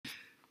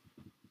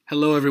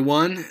Hello,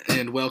 everyone,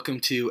 and welcome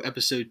to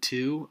episode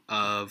 2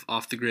 of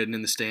Off the Grid and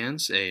in the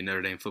Stands, a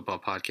Notre Dame football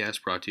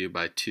podcast brought to you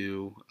by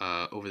two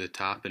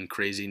over-the-top and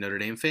crazy Notre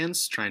Dame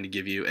fans trying to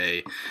give you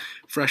a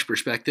fresh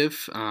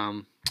perspective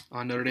on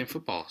Notre Dame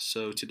football.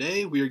 So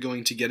today we are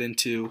going to get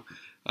into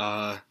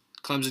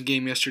Clemson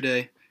game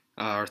yesterday,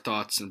 our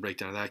thoughts and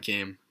breakdown of that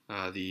game,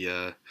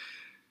 the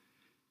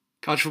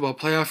college football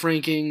playoff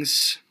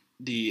rankings,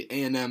 the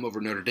A&M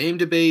over Notre Dame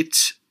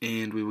debate,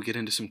 and we will get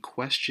into some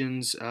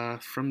questions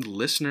from the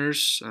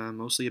listeners,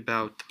 mostly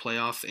about the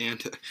playoff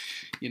and,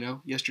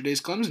 yesterday's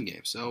Clemson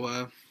game.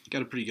 So,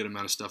 got a pretty good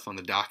amount of stuff on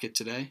the docket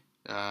today.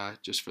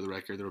 Just for the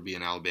record, there will be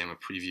an Alabama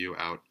preview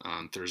out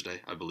on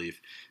Thursday, I believe.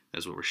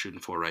 That's what we're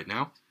shooting for right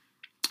now.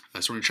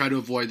 So we're going to try to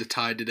avoid the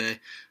Tide today.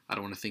 I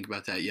don't want to think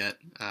about that yet.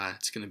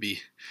 It's going to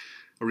be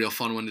a real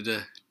fun one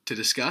to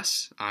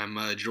discuss. I'm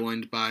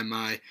joined by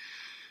my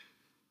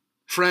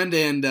friend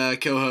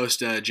and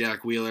co-host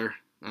Jack Wheeler.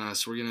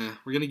 So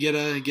we're gonna get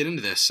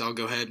into this. I'll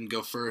go ahead and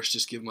go first.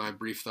 Just give my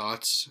brief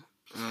thoughts.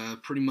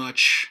 Pretty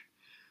much,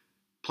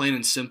 plain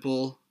and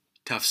simple,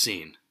 tough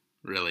scene.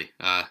 Really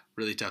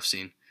tough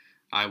scene.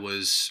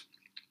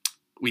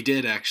 We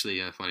did actually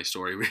a funny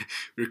story. We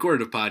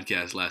recorded a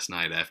podcast last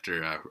night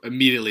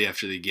immediately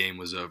after the game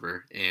was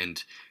over,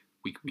 and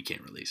we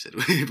can't release it.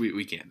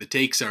 we can't. The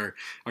takes are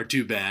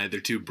too bad. They're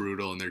too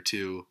brutal, and they're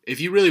too. If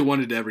you really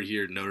wanted to ever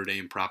hear Notre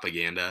Dame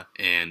propaganda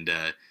and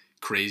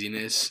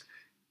craziness,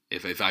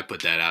 if I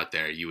put that out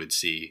there, you would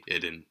see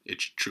it in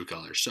its true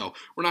colors. So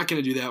we're not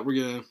going to do that.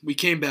 We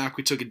came back.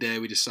 We took a day.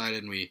 We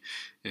decided, and we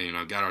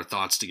got our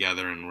thoughts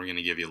together, and we're going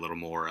to give you a little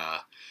more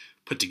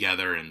put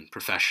together and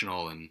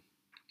professional. And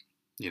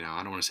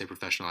I don't want to say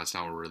professional. That's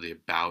not what we're really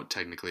about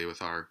technically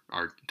with our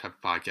type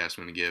of podcast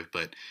we're going to give,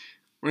 but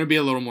we're going to be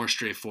a little more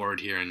straightforward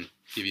here and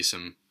give you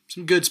some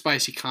good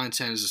spicy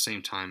content at the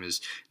same time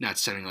as not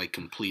sounding like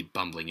complete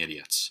bumbling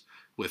idiots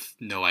with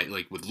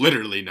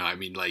literally no. I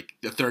mean, like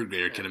the third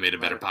grader could have made a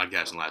better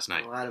podcast than last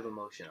night. A lot of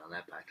emotion on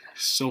that podcast.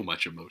 So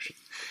much emotion.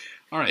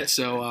 All right,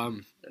 so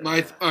so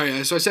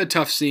I said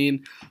tough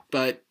scene,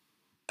 but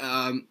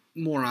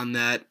more on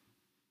that.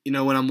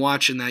 When I'm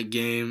watching that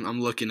game, I'm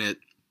looking at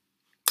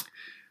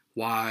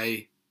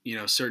why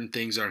certain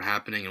things aren't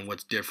happening and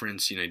what's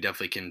different. You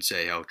definitely can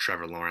say,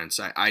 Trevor Lawrence.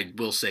 I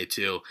will say,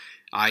 too,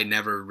 I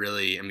never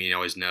really, you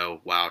always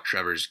know, wow,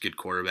 Trevor's a good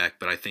quarterback,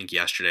 but I think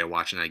yesterday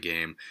watching that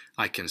game,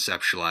 I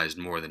conceptualized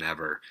more than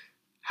ever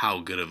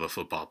how good of a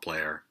football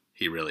player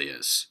he really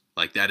is.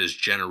 Like, that is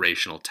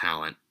generational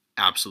talent,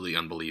 absolutely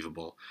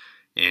unbelievable,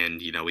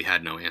 and, we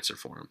had no answer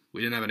for him.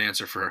 We didn't have an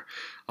answer for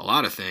a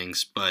lot of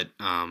things, but,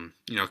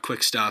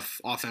 quick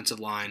stuff, offensive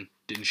line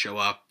didn't show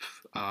up.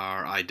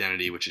 Our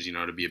identity, which is,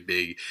 to be a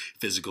big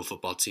physical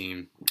football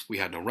team. We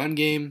had no run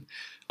game.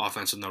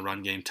 Offense with no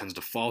run game tends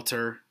to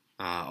falter.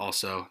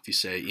 Also, if you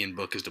say Ian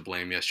Book is to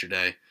blame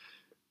yesterday,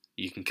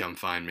 you can come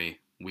find me.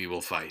 We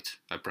will fight.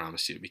 I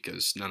promise you,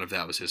 because none of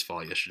that was his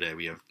fault yesterday.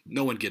 We have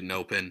no one getting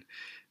open,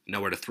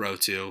 nowhere to throw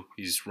to.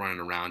 He's running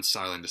around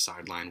sideline to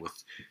sideline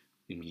with,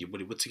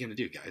 what's he going to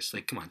do, guys?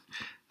 Like, come on.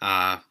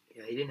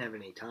 Yeah, he didn't have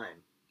any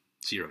time.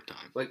 Zero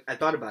time. Like, I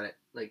thought about it.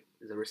 Like,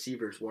 the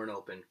receivers weren't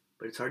open.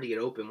 But it's hard to get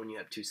open when you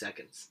have 2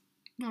 seconds.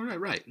 No,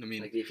 right.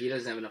 Like if he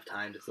doesn't have enough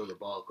time to throw the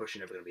ball, of course you're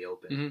never going to be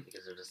open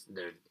because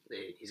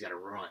he's got to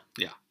run.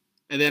 Yeah,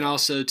 and then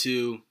also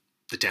to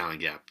the talent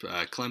gap.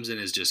 Clemson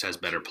has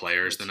better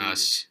players than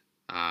us.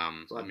 A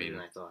lot better than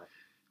I thought.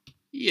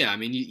 Yeah,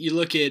 you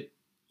look at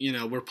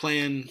we're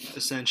playing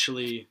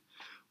essentially.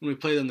 When we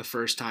played them the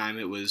first time,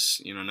 it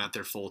was not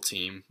their full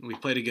team. We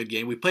played a good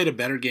game. We played a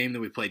better game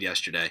than we played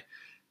yesterday.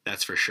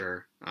 That's for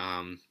sure.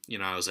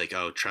 I was like,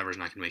 Trevor's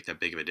not going to make that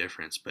big of a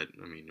difference. But,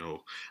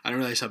 no. I didn't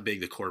realize how big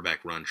the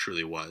quarterback run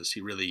truly was.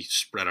 He really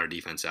spread our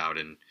defense out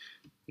and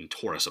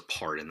tore us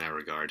apart in that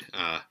regard.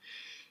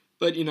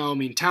 But,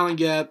 talent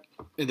gap,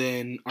 and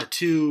then our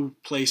two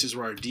places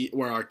where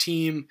our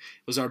team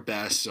was our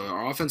best. So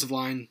our offensive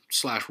line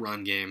 /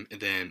 run game, and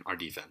then our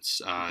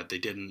defense.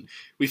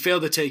 We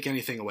failed to take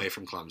anything away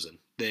from Clemson.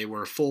 They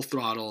were full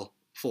throttle,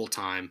 full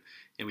time,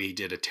 and we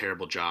did a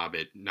terrible job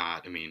at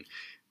not,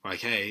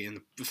 like, hey,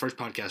 in the first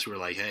podcast, we were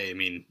like, hey,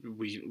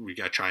 we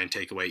got to try and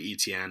take away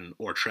Etienne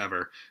or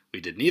Trevor. We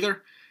did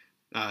neither.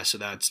 So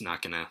that's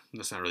not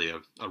really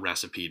a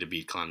recipe to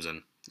beat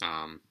Clemson.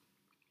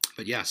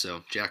 But yeah,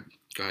 so Jack,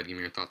 go ahead, give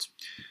me your thoughts.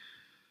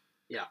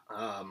 Yeah,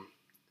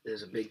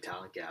 there's a big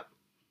talent gap.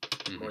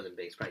 More than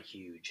big, it's probably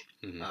huge.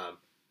 Mm-hmm.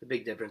 The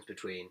big difference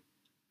between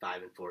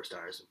 5 and 4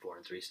 stars and 4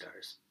 and 3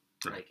 stars.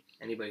 Right. Like,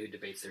 anybody who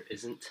debates there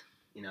isn't,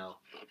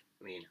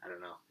 I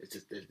don't know. It's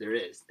just, there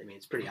is.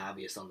 It's pretty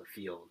obvious on the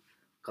field.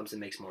 Clemson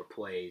makes more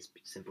plays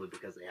simply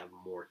because they have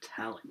more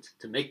talent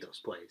to make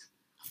those plays.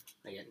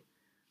 Again,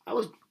 I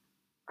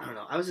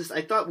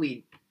thought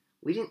we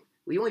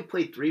only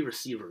played 3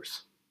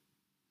 receivers.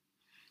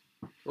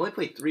 We only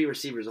played 3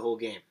 receivers the whole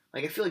game.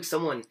 Like, I feel like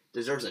someone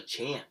deserves a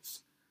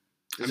chance.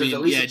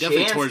 Definitely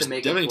towards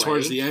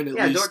the end.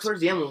 Towards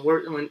the end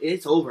when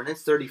it's over and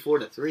it's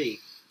 34-3.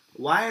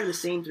 Why are the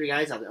same 3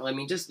 guys out there?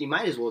 You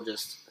might as well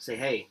just say,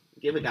 hey,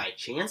 give a guy a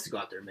chance to go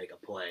out there and make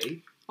a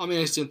play. I mean,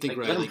 I just didn't think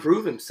Let him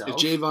prove himself. If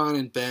Javon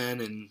and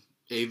Ben and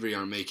Avery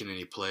aren't making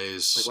any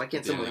plays, why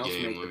can't someone else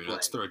make the play?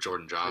 Let's throw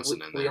Jordan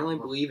Johnson in there. We only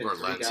believe in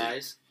three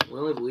guys. We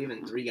only believe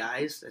in 3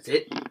 guys. That's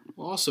it.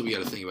 Well, also we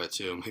got to think about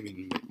too.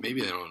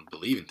 Maybe they don't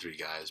believe in 3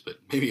 guys, but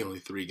maybe only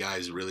 3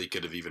 guys really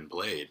could have even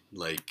played.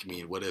 Like, I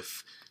mean, what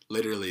if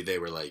literally they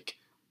were like,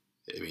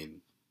 I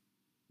mean,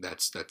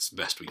 that's the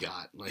best we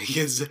got. Like,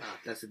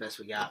 that's the best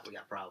we got. We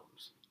got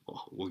problems.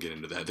 Well, we'll get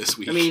into that this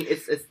week. I mean,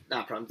 it's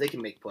not problems. They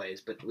can make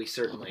plays, but we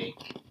certainly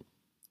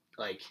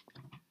like.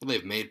 Well,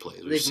 they've made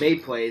plays. They've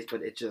made plays,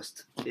 but it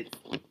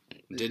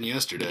didn't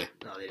yesterday.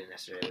 No, they didn't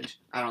yesterday. Which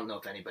I don't know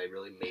if anybody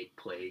really made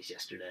plays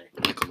yesterday.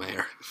 Michael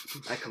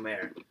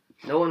Mayer.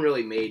 No one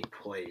really made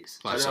plays.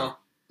 I don't know.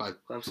 5.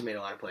 Clemson made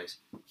a lot of plays.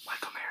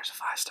 Michael Mayer's a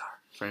 5-star.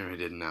 For anyone who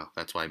didn't know,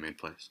 that's why he made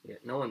plays. Yeah,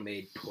 no one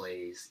made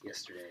plays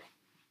yesterday,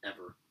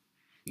 ever.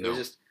 It No. was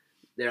just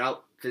they're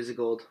out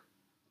physicaled.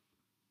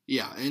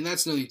 Yeah, and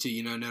that's nothing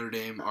too. Notre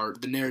Dame,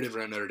 the narrative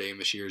around Notre Dame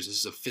this year is this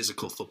is a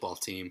physical football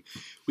team.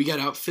 We got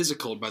out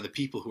physicaled by the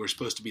people who are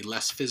supposed to be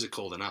less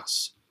physical than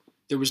us.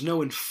 There was no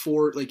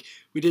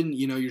we didn't,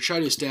 you're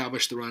trying to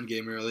establish the run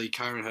game early.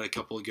 Kyron had a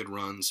couple of good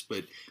runs,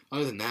 but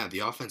other than that, the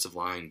offensive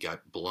line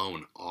got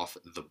blown off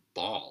the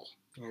ball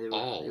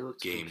all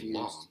game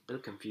long. They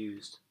looked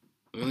confused.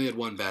 We only had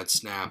one bad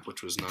snap,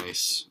 which was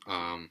nice.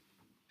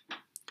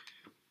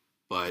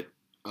 But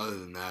other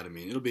than that, I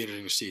mean, it'll be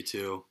interesting to see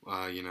too,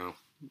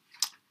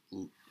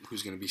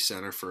 who's going to be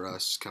center for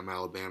us come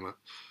Alabama.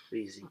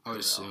 Easy. I would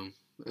assume.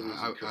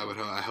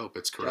 I hope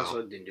it's Corral. He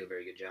also didn't do a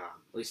very good job.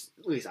 At least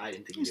I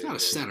didn't think he did. He's not a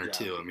center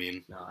too. I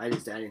mean, no, I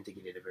didn't think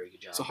he did a very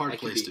good job. It's a hard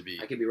place to be.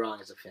 I could be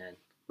wrong as a fan,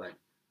 but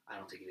I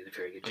don't think he did a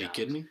very good job. Are you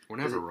kidding me? We're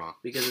never wrong.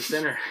 Because the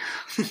center.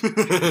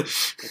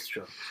 That's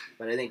true,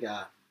 but I think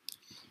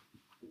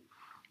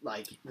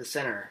the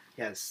center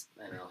has.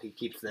 I don't know. He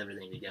keeps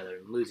everything together.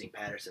 Losing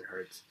Patterson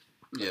hurts.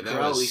 Yeah,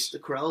 Corral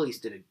at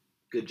least did a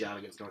good job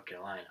against North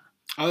Carolina.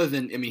 Other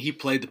than, I mean, he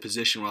played the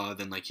position well,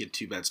 other than, he had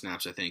 2 bad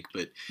snaps, I think.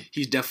 But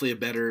he's definitely a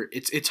better –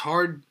 it's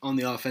hard on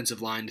the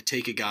offensive line to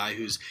take a guy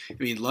who's – I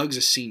mean, Lugg's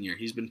a senior.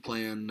 He's been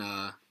playing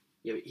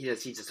yeah, but he's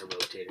just a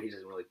rotator. He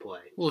doesn't really play.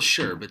 Well,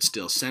 sure, but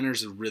still,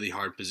 center's a really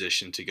hard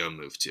position to go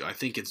move to. I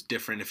think it's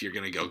different if you're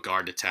going to go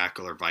guard to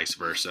tackle or vice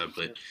versa.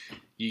 But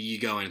you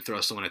go in and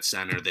throw someone at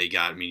center,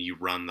 you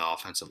run the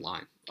offensive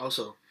line.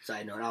 Also,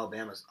 side note,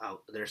 Alabama's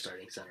out their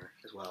starting center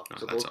as well. Oh,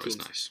 so that's always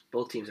nice.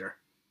 Both teams are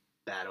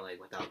battling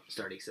without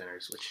starting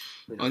centers,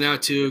 which now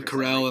too,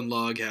 Corral and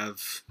Lug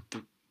have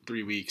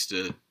 3 weeks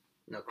to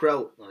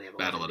Corral only have 11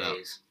 battle it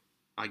days.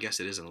 Out. I guess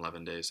it is in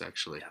 11 days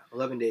actually. Yeah,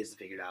 11 days to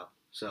figure it out.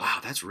 So wow,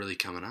 that's really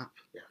coming up.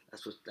 Yeah,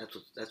 that's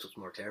what's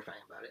more terrifying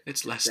about it.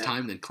 It's less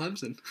time than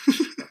Clemson.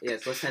 Yeah,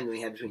 it's less time than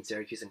we had between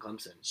Syracuse and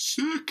Clemson.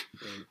 Sick.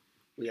 And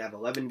we have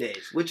 11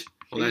 days, which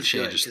that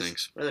changes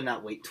things. I'd rather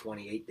not wait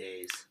 28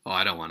 days. Oh,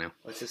 I don't want to.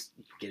 Let's just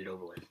get it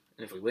over with.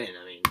 And if we win,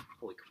 I mean,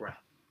 holy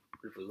crap.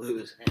 But if we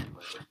lose,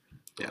 whatever.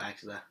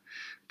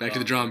 Back to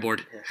the drawing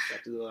board. Yeah,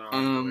 back to the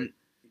drawing board.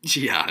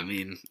 Yeah, I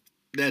mean,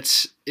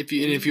 that's if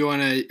you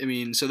want to. I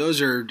mean, so those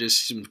are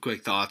just some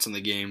quick thoughts on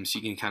the games.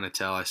 You can kind of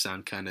tell I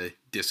sound kind of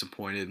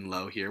disappointed and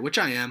low here, which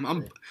I am.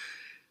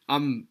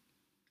 I'm.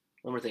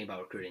 One more thing about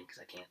recruiting,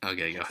 because I can't.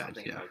 Okay, go ahead.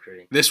 Yeah. About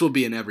recruiting. This will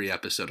be an every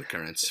episode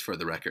occurrence for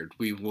the record.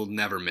 We will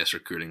never miss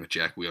recruiting with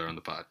Jack Wheeler on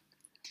the pod.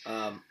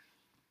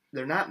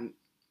 They're not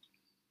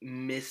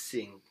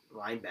missing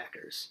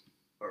linebackers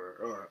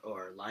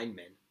or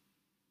linemen.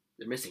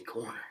 They're missing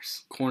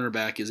corners.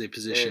 Cornerback is a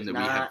position that we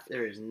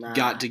have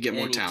got to get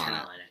more talent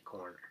at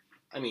corner.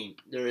 I mean,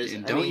 there is.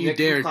 And don't you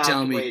dare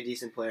tell me. A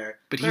decent player,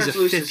 but he's a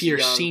fifth-year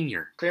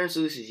senior. Clarence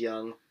Lewis is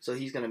young, so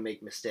he's going to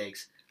make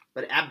mistakes.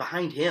 But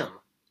behind him,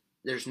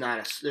 there's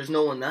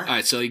no one there. All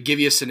right, so I'll give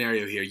you a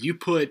scenario here.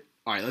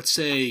 Let's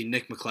say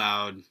Nick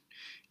McLeod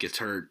gets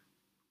hurt.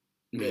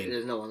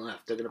 There's no one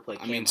left. They're going to play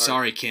Cam Hart.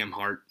 Sorry, Cam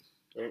Hart.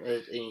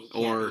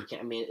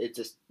 It's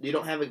just you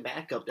don't have a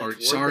backup.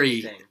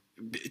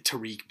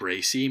 Tariq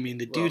Bracy. I mean,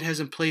 the dude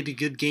hasn't played a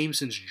good game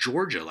since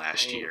Georgia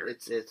last year.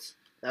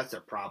 That's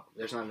a problem.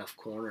 There's not enough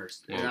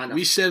corners.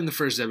 We said in the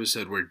first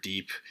episode we're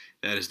deep.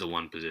 That is the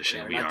one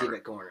position we are deep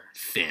at corner.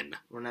 Thin.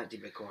 We're not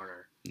deep at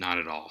corner. Not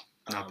at all.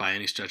 Not by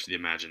any stretch of the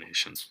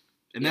imagination.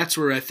 And that's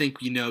where I think,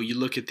 you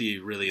look at the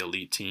really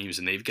elite teams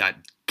and they've got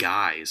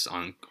guys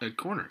on a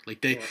corner.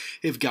 They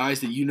have guys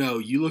that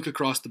you look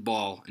across the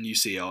ball and you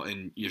see,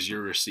 and you're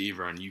your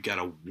receiver and you got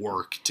to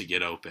work to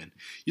get open.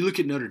 You look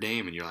at Notre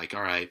Dame and you're like,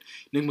 all right,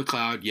 Nick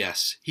McLeod,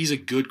 yes, he's a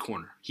good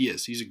corner. He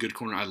is. He's a good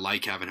corner. I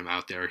like having him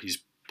out there. He's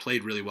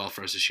played really well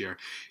for us this year.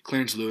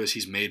 Clarence Lewis,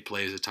 he's made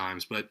plays at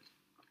times, but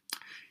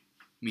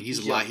I mean, he's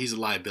a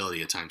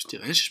liability at times too,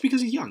 and it's just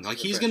because he's young.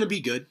 He's going to be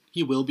good,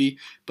 he will be,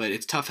 but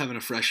it's tough having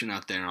a freshman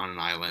out there on an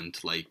island.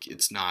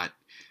 It's not,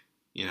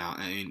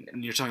 I mean,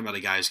 you're talking about a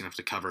guy who's going to have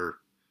to cover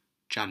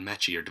John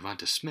Mechie or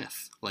Devonta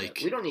Smith. We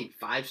don't need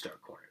 5-star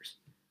corners.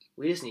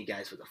 We just need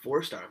guys with a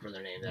 4-star for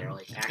their name that are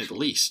actually. At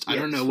least I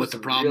don't know what the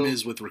problem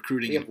is with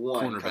recruiting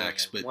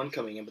cornerbacks, but one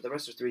coming in, but the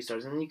rest are 3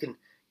 stars, and then you can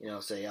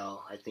say,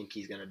 oh, I think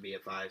he's gonna be a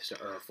 5-star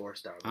or a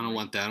 4-star. I don't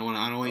want that. I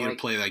don't want you to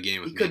play that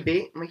game with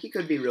me. He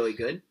could be really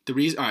good. The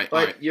reason, all right,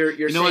 but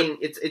you're saying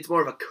it's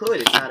more of a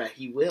could. It's not a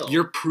he will.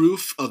 Your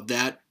proof of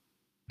that.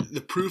 The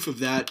proof of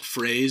that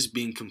phrase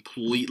being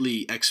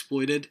completely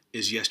exploited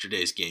is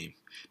yesterday's game.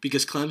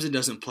 Because Clemson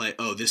doesn't play,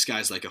 oh, this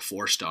guy's like a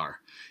 4-star.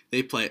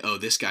 They play, oh,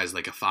 this guy's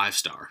like a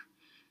 5-star.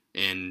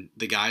 And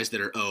the guys that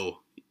are,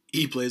 oh,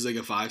 he plays like a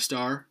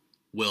 5-star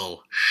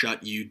will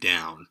shut you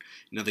down.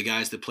 The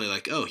guys that play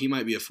like, oh, he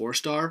might be a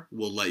 4-star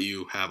will let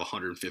you have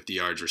 150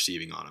 yards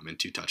receiving on him and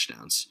 2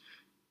 touchdowns.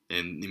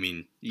 And,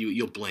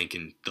 you'll blink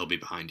and they'll be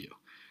behind you.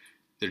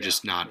 They're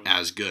just not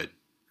as good.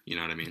 You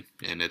know what I mean?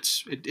 And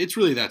it's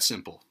really that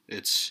simple.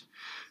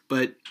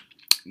 But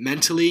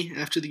mentally,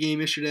 after the game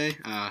yesterday,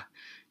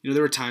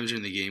 there were times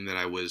during the game that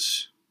I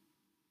was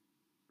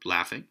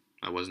laughing.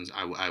 I was not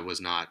surprised. I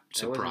wasn't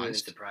even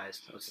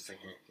surprised. I was just like,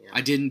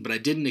 I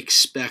didn't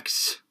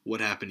expect what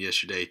happened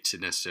yesterday to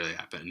necessarily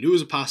happen. I knew it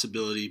was a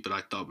possibility, but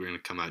I thought we were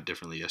going to come out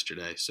differently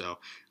yesterday. So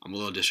I'm a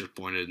little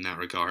disappointed in that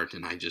regard,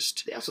 and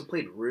They also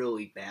played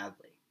really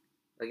badly.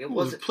 We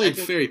played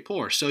very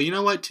poor. So you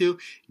know what, too?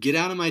 Get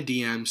out of my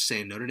DMs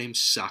saying Notre Dame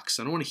sucks.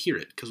 I don't want to hear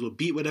it because we'll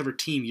beat whatever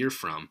team you're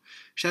from.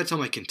 Shout out to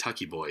all my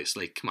Kentucky boys.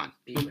 Come on.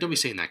 Don't be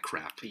saying that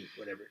crap. Beat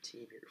whatever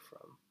team you're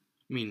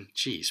from.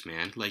 Jeez,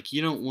 man.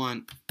 You don't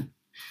want...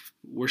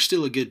 We're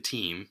still a good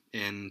team,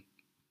 and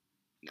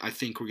I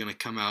think we're going to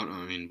come out...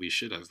 we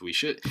should.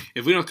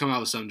 If we don't come out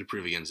with something to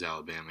prove against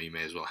Alabama, you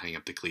may as well hang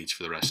up the cleats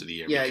for the rest of the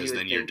year because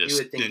then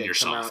you're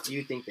soft.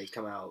 You think they'd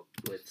come out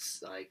with,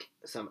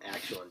 some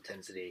actual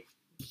intensity...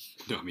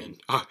 No,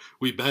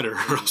 we better,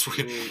 or else we're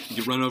gonna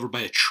get run over by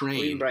a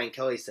train. Even Brian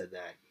Kelly said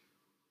that.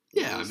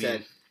 Yeah, he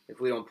said if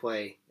we don't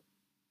play,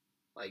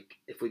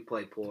 if we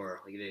play poor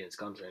like it did against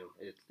Clemson,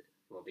 it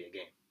won't be a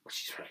game. Well,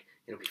 she's right.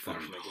 It'll be far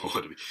from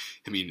a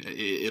game.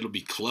 It'll be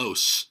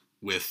close.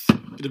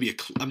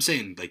 I'm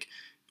saying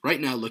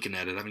right now, looking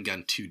at it, I haven't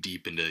gotten too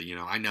deep into.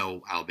 I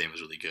know Alabama's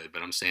really good,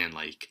 but I'm saying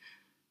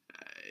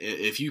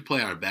if you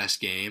play our best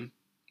game,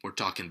 we're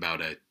talking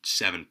about a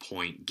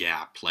 7-point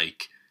gap.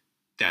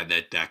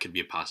 That could be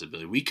a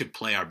possibility. We could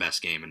play our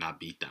best game and not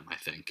beat them. I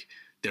think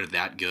they're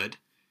that good.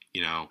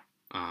 It'll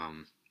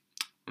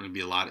be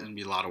a lot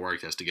of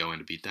work that has to go in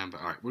to beat them. But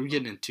all right, we're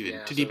getting too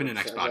deep into the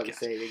next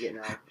podcast.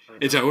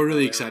 We're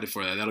really excited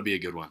for that. That'll be a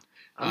good one.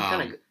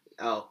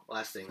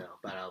 Last thing though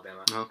about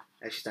Alabama. No?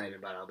 Actually, it's not even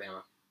about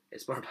Alabama.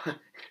 It's more about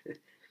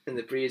in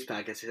the previous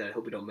podcast. I said I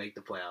hope we don't make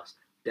the playoffs.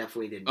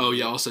 Definitely didn't. Oh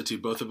yeah, also too.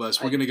 Both of us.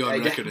 We're gonna go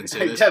on record and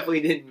say this. I definitely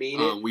didn't mean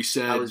it. We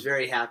said I was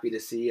very happy to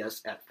see us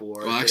at 4.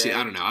 Well, actually,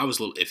 I don't know. I was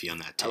a little iffy on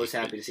that take. I was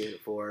happy to see it at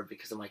 4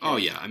 because I'm like, oh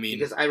yeah,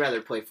 because I'd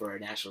rather play for a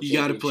national. You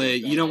got to play.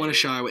 You don't want to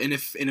shy away. And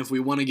if we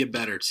want to get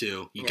better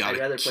too, you got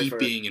to keep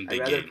being in big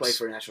games. I'd rather play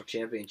for a national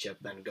championship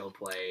than go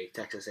play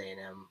Texas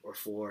A&M or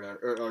Florida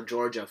or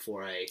Georgia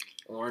for a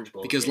Orange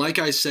Bowl. Because like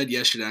I said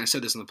yesterday, I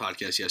said this on the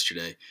podcast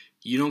yesterday.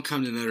 You don't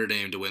come to Notre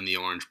Dame to win the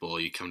Orange Bowl.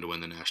 You come to win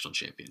the national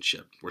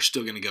championship. We're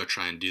still going to go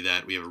try and do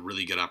that. We have a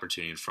really good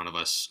opportunity in front of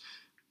us.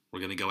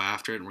 We're going to go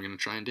after it, and we're going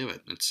to try and do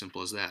it. It's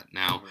simple as that.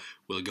 Now,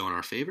 will it go in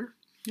our favor?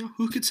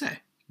 Who could say?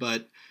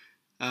 But,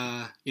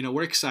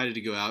 we're excited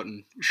to go out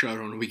and show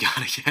everyone what we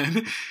got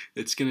again.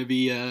 It's going to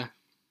be, and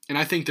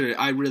I think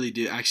I really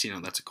do. Actually,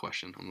 that's a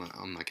question. I'm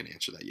not going to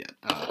answer that yet.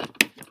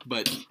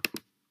 But,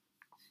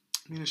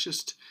 it's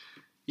just,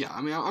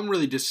 I'm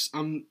really just,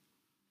 I'm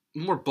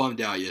more bummed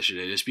out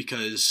yesterday just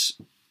because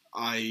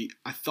I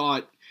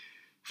thought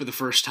for the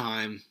first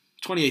time,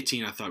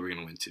 2018, I thought we were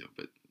going to win too,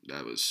 but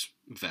that was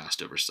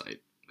vast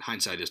oversight.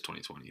 Hindsight is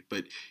 2020.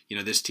 But,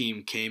 this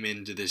team came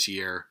into this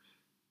year,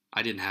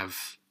 I didn't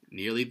have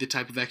nearly the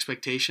type of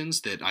expectations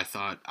that I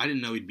thought. I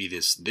didn't know we'd be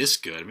this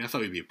good. I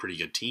thought we'd be a pretty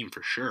good team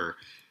for sure.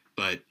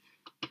 But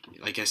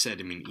like I said,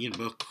 Ian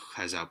Book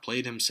has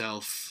outplayed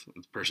himself,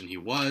 the person he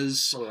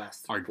was. Well,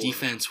 our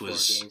defense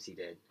was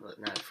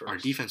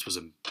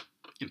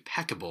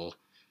impeccable.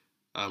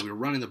 We were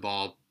running the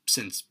ball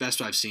since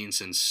best I've seen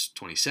since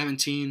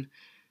 2017,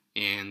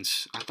 and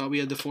I thought we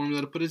had the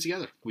formula to put it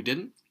together. We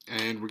didn't,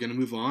 and we're going to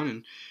move on,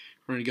 and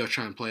we're going to go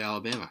try and play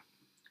Alabama.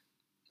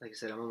 Like I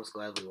said, I'm almost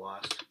glad we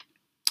lost.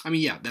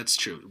 Yeah, that's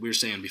true. We were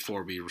saying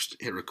before we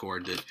hit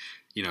record that,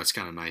 it's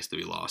kind of nice that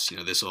we lost.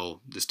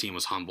 This team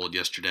was humbled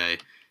yesterday.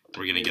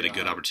 We're going to get a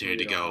good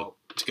opportunity to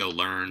go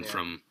learn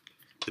from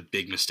the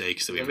big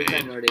mistakes that we made. Every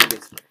time Notre Dame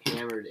gets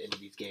hammered into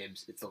these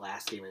games, it's the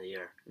last game of the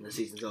year, and the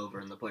season's over,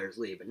 and the players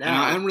leave. But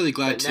now, I'm really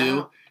glad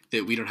too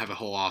that we don't have a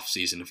whole off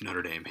season of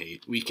Notre Dame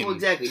hate. We can. Well,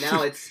 exactly.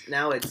 Now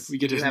it's we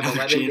get you have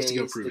 11 chance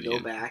days to go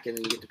back, and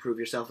then you get to prove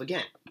yourself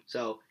again.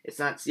 So it's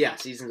not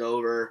season's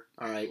over.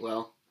 All right,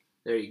 well,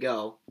 there you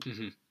go.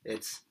 Mm-hmm.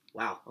 It's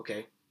wow.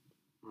 Okay,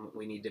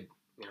 we need to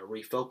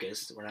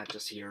refocus. We're not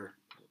just here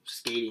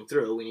skating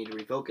through. We need to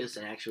refocus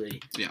and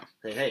actually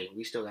say, hey,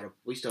 we still have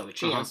a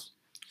chance.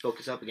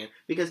 Focus up again,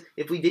 because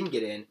if we didn't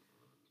get in,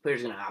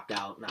 players are going to opt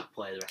out, not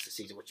play the rest of the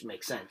season, which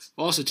makes sense.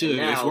 Also, too,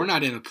 if we're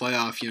not in a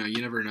playoff,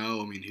 you never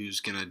know. Who's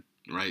going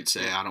to right?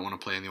 Say, I don't want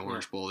to play in the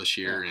Orange Bowl this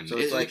year. And so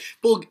it's like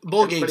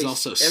bowl games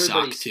also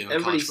suck, too,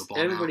 in college football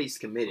everybody's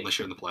now, committed. unless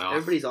you're in the playoff.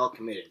 Everybody's all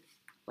committed.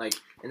 Like,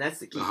 and that's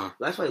the key.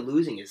 That's why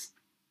losing is,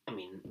 I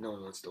mean, no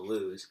one wants to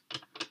lose.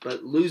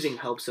 But losing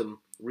helps them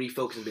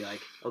refocus and be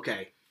like,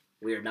 okay,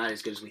 we are not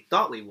as good as we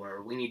thought we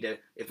were. We need to,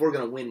 if we're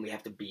going to win, we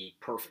have to be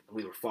perfect. And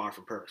we were far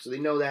from perfect. So they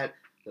know that.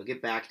 They'll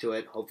get back to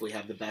it. Hopefully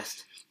have the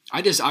best.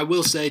 I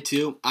will say,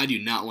 too, I do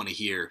not want to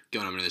hear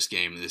going into this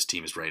game that this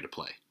team is ready to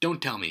play.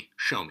 Don't tell me.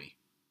 Show me.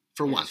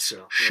 For once.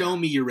 Show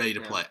me you're ready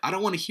to play. I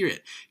don't want to hear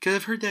it. Because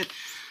I've heard that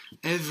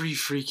every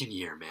freaking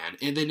year, man.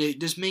 And then it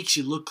just makes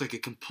you look like a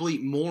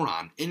complete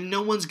moron. And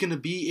no one's going to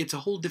be. It's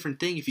a whole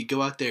different thing if you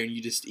go out there and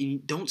you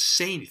don't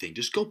say anything.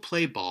 Just go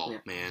play ball,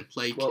 man.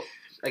 Well,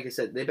 like I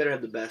said, they better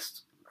have the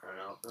best. I don't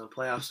know. In the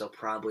playoffs, they'll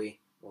probably.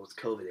 Well, with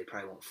COVID, they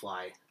probably won't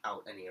fly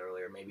out any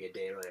earlier, maybe a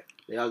day earlier.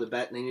 They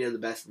need to have the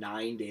best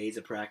 9 days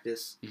of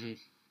practice,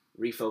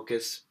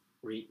 refocus,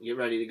 get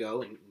ready to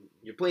go, and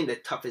you're playing the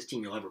toughest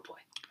team you'll ever play.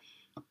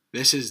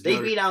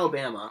 They beat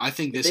Alabama. I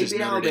think this is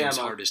Notre Dame's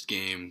hardest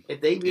game. If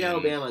they beat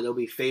Alabama, they'll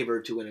be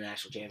favored to win a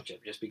national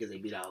championship just because they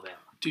beat Alabama.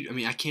 Dude, I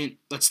mean, I can't.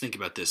 Let's think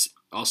about this.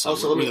 Also,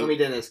 let me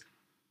do this.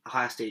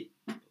 Ohio State,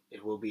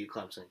 it will beat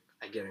Clemson.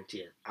 I guarantee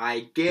it.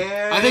 I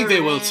think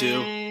they will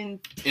too.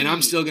 And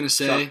I'm still going to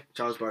say...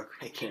 Charles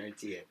Barkley, I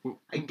guarantee it.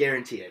 I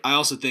guarantee it. I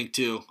also think,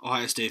 too,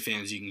 Ohio State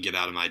fans, you can get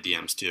out of my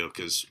DMs, too,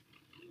 because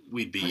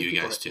we'd beat you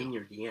guys, too. In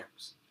your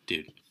DMs?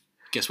 Dude,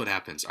 guess what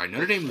happens? All right,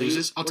 Notre Dame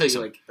loses. I'll tell you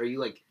something. Are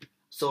you,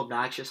 so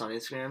obnoxious on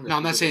Instagram? No,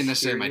 I'm not saying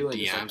necessarily my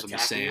DMs. I'm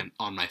just saying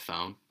on my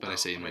phone. But I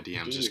say in my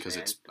DMs just because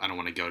I don't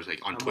want to go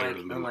on Twitter.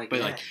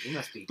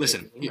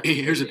 Listen,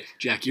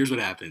 Jack, here's what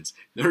happens.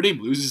 Notre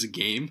Dame loses a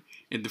game,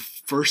 and the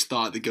first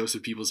thought that goes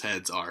through people's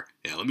heads are,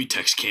 let me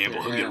text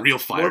Campbell. He'll get real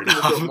fired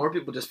up. More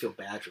people just feel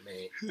bad for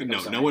me.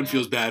 No one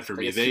feels bad for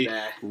me. They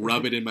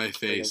rub it in my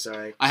face.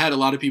 I had a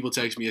lot of people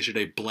text me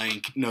yesterday,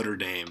 blank Notre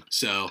Dame.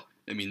 So...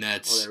 I mean,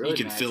 you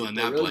can fill in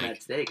that blank.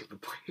 Today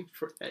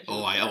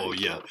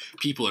yeah.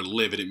 People are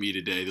livid at me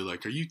today. They're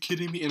like, are you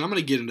kidding me? And I'm going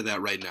to get into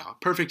that right now.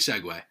 Perfect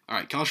segue. All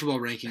right, college football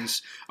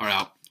rankings are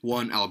out.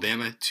 1,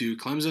 Alabama. 2,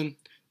 Clemson.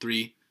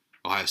 3,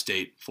 Ohio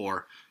State.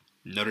 4,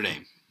 Notre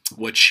Dame,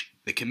 which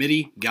the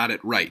committee got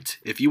it right.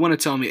 If you want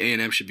to tell me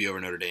A&M should be over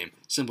Notre Dame,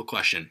 simple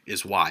question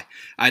is why.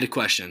 I had a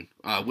question.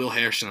 Will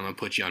Harrison, I'm going to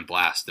put you on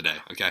blast today,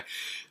 okay?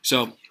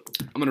 So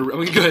I'm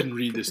going to go ahead and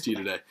read this to you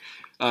today.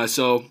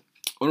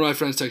 One of my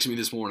friends texted me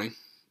this morning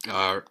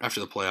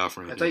after the playoff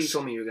rankings. I thought you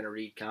told me you were going to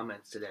read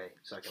comments today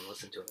so I can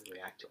listen to them and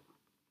react to them.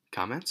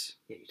 Comments?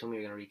 Yeah, you told me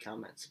you were going to read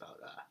comments about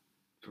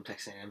from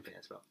Texas A&M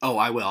fans. Oh,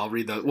 I will. I'll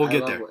read those. We'll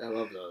get there. I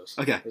love those.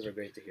 Okay. Those are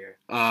great to hear.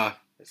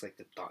 It's like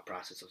the thought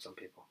process of some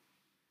people.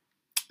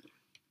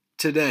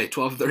 Today,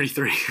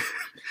 12:33.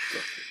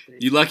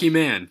 You lucky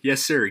man.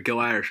 Yes, sir. Go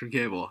Irish from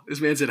Campbell.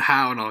 This man said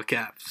how in all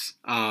caps.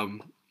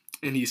 And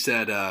he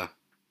said...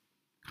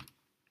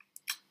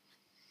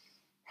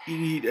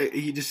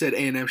 He just said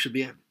A&M should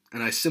be in.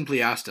 And I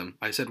simply asked him,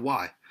 I said,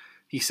 why?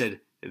 He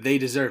said, they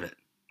deserve it.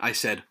 I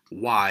said,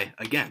 why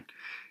again?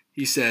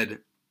 He said,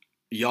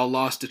 y'all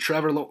lost to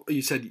Trevor.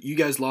 He said, you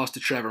guys lost to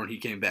Trevor when he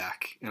came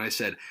back. And I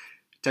said,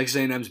 Texas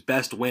A&M's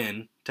best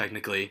win,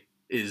 technically,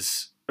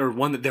 or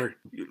one that they're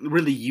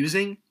really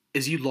using,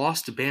 is you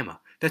lost to Bama.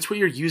 That's what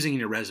you're using in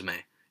your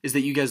resume, is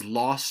that you guys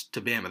lost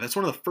to Bama. That's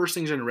one of the first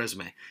things on your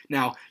resume.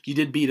 Now, you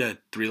did beat a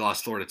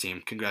 3-loss Florida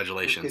team.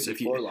 Congratulations.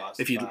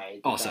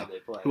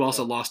 Who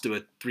also lost to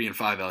a 3-5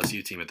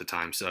 LSU team at the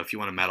time. So if you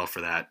want to medal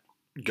for that,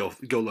 go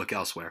look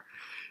elsewhere.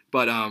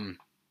 But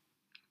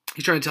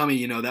he's trying to tell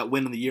me, that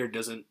win in the year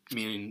doesn't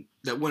mean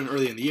that win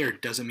early in the year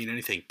doesn't mean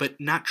anything. But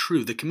not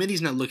true. The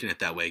committee's not looking at it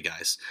that way,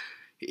 guys.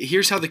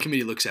 Here's how the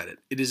committee looks at it.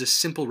 It is a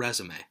simple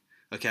resume.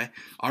 Okay,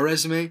 our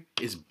resume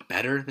is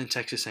better than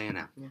Texas A&M.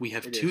 Yeah, we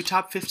have 2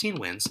 top 15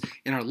 wins,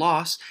 and our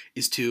loss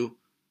is to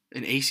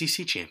an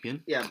ACC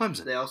champion,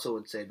 Clemson. They also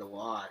would say the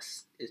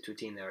loss is to a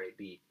team they already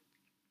beat.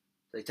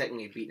 They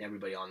technically have beaten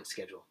everybody on the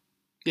schedule.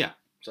 Yeah.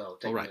 So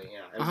technically,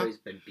 everybody's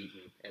been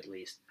beaten at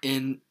least.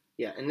 And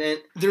then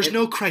there's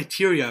no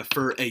criteria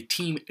for a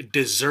team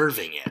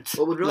deserving it.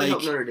 What would really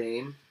help Notre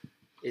Dame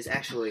is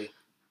actually,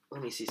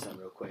 let me see something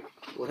real quick.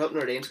 What would help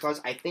Notre Dame's cause?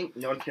 I think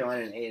North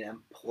Carolina and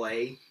A&M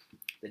play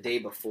the day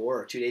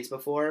before or 2 days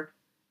before.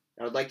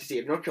 I would like to see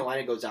if North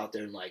Carolina goes out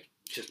there and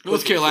just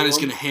North Carolina's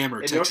going to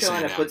hammer Texas A&M. If North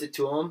Carolina puts it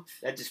to them,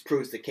 that just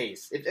proves the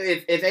case.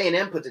 If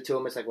A&M puts it to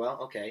them, it's like, well,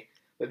 okay.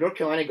 But if North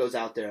Carolina goes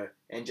out there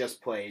and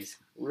just plays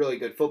really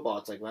good football,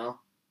 it's like, well,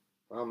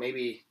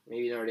 maybe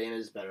Notre Dame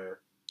is better,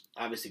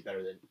 obviously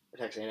better than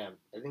Texas A&M.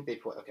 I think they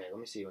play. Okay,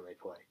 let me see when they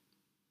play.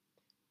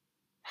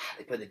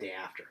 They play the day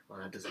after. Well,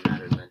 that doesn't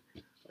matter then.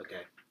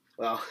 Okay.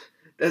 Well,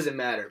 doesn't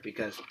matter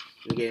because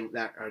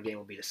our game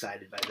will be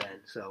decided by then.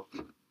 So,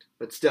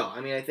 but still,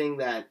 I mean, I think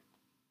that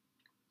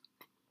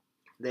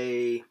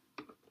their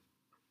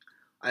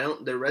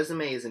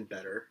resume isn't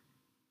better,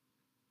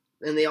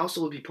 and they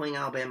also would be playing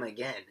Alabama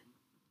again.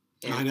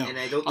 And, I know. And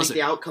I don't think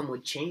the outcome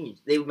would change.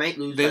 They might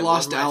lose. They by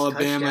lost to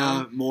Alabama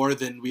touchdown. More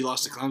than we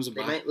lost to Clemson.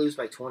 They might lose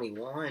by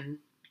 21.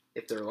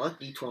 if they're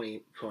lucky,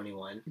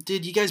 20-21.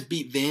 Dude, you guys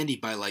beat Vandy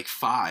by like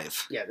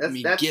 5. Yeah,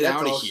 that's get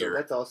out of also, here.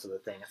 That's also the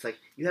thing. It's like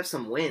you have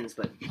some wins,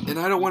 but and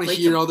I don't want to played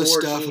hear some all this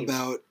poor stuff teams.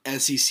 about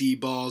SEC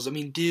balls. I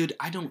mean, dude,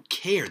 I don't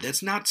care.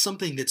 That's not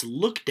something that's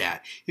looked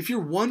at. If you're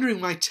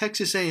wondering why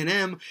Texas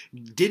A&M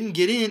didn't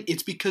get in,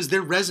 it's because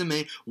their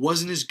resume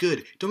wasn't as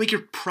good. Don't make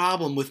your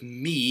problem with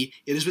me.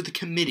 It is with the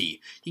committee.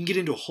 You can get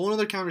into a whole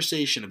other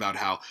conversation about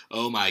how,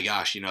 oh my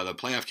gosh, the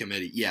playoff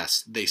committee,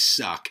 yes, they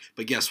suck.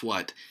 But guess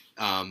what?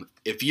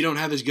 If you don't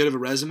have as good of a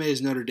resume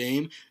as Notre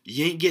Dame,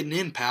 you ain't getting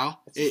in,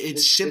 pal.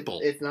 It's simple.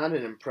 It's not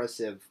an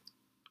impressive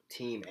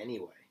team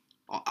anyway.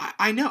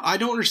 I know. I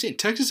don't understand.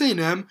 Texas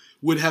A&M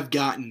would have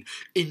gotten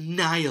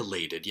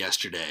annihilated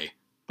yesterday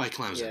by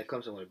Clemson. Yeah,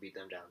 Clemson would have beat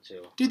them down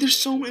too. Dude, there's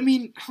so... I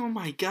mean, oh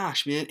my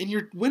gosh, man. And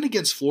your win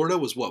against Florida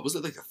was what? Was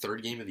it like the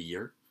third game of the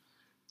year?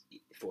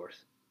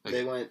 Fourth.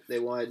 Okay. They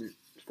won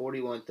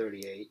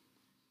 41-38.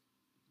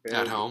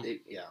 At home?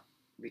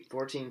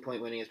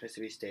 14-point win against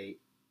Mississippi State.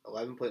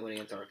 11-point win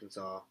against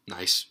Arkansas.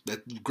 Nice.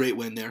 That great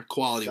win there.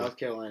 Quality win. South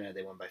Carolina,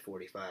 they won by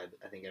 45.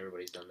 I think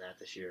everybody's done that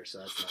this year, so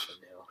that's nothing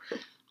new.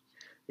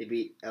 They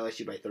beat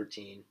LSU by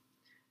 13,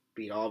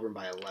 beat Auburn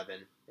by 11,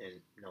 and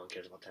no one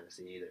cares about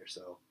Tennessee either.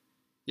 So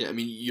yeah, I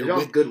mean, they don't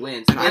have good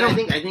wins. And I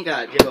think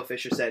Jimbo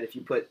Fisher said if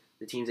you put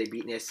the teams they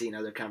beat in the SEC and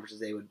other conferences,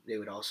 they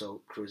would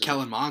also cruise.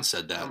 Kellen Mond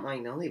said that. I'm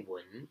like, no, they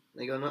wouldn't.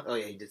 They go, no. Oh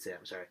yeah, he did say that.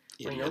 I'm sorry.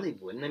 I'm like, no, they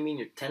wouldn't. I mean,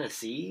 you're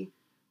Tennessee.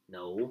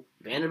 No.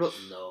 Vanderbilt,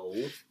 no.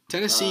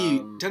 Tennessee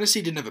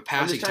didn't have a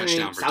passing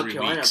touchdown for 3 weeks.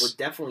 South Carolina would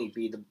definitely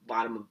be the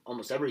bottom of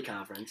almost every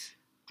conference.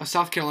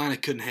 South Carolina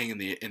couldn't hang in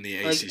the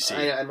ACC.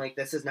 I'm like,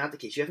 this is not the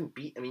case. You haven't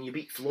beat. I mean, you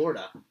beat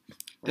Florida.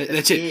 Like,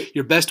 that's it.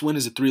 Your best win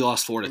is a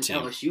 3-loss Florida team.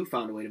 LSU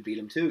found a way to beat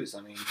them too. So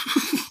I mean,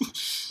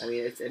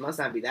 it must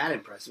not be that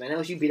impressive. And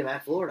LSU beat them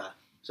at Florida.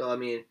 So I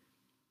mean,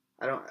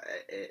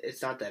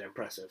 it's not that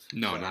impressive.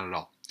 No, not at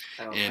all.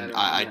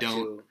 I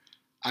don't.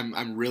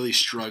 I'm really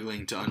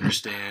struggling to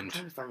understand. I'm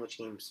trying to find which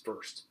game's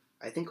first.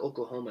 I think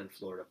Oklahoma and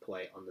Florida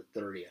play on the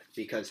 30th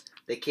because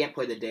they can't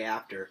play the day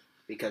after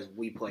because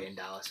we play in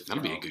Dallas.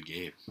 That'll be a good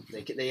game.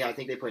 I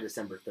think they play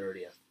December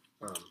 30th.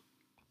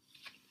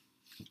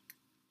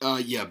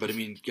 Yeah, but I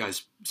mean,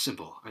 guys,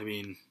 simple. I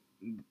mean,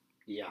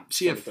 yeah,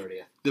 December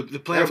 30th. The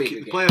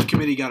playoff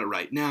committee got it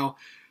right. Now,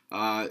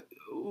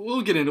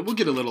 we'll get a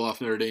little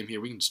off Notre Dame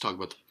here. We can just talk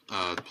about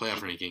the playoff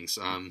rankings.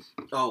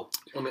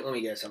 Let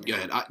me guess something. Go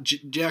ahead.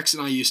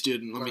 Jackson IU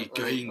student. Let me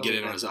go ahead and get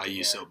in on his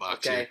IU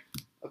soapbox.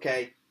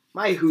 Okay.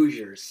 My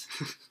Hoosiers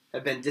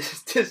have been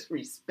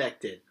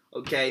disrespected.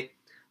 Okay,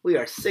 we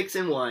are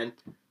 6-1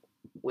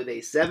 with a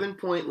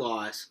 7-point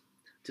loss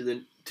to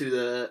the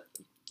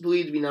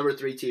believed to be number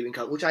 3 team in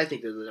college, which I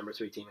think they're the number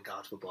 3 team in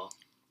college football.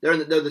 They're in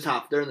the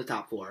top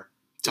 4.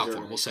 Top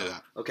 4. We'll say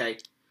that. Okay,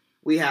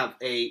 we have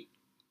a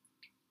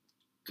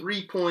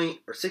 3-point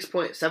or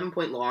 6-point,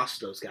 7-point loss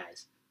to those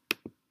guys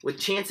with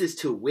chances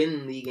to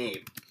win the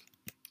game,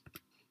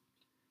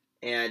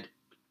 and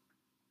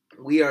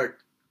we aren't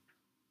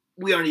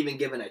even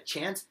given a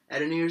chance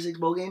at a New Year's Six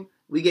bowl game.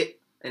 We get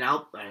an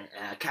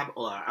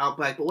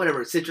Outback, but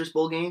whatever, Citrus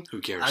Bowl game. Who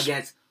cares?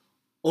 Against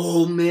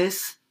Ole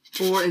Miss,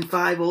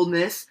 4-5 Ole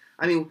Miss.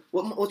 I mean,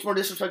 what's more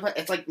disrespectful?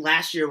 It's like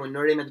last year when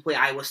Notre Dame had to play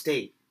Iowa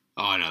State.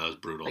 Oh, I know, that was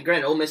brutal. Like,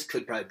 granted, Ole Miss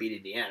could probably beat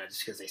Indiana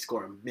just because they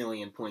score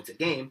 1,000,000 points a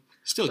game.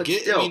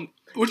 I mean,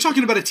 we're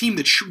talking about a team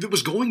that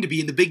was going to be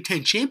in the Big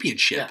Ten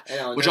championship, yeah, I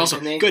know, which also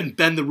go ahead and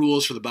bend the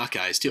rules for the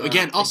Buckeyes too.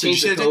 Again, also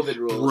changed the COVID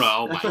rules. Bro,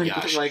 oh my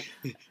gosh,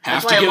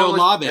 have to get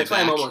Olave back. That's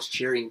why I'm almost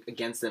cheering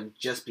against them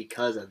just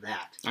because of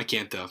that. I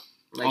can't though.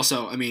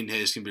 Also, I mean,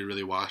 hey, it's gonna be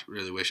really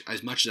wish.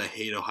 As much as I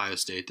hate Ohio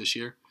State this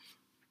year,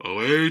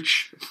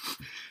 OH.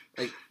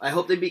 I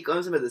hope they beat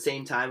Clemson, but at the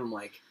same time, I'm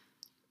like,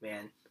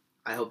 man.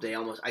 I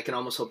can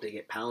almost hope they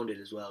get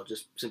pounded as well,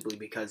 just simply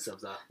because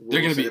of the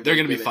rules. They're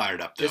gonna be fired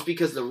up though. Just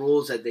because the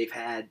rules that they've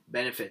had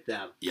benefit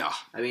them. Yeah.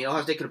 I mean,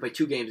 Ohio State could have played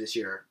 2 games this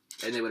year,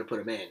 and they would have put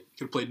them in.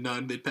 Could have played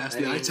none. They passed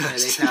the eye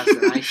test. They passed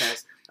the eye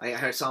test.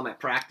 I saw them at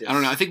practice. I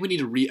don't know. I think we need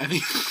to I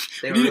think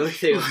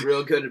they were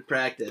real good at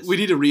practice. We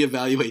need to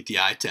reevaluate the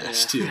eye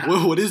test too.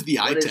 Yeah. What is the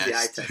eye test? The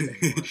eye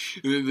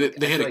test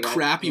they had a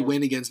crappy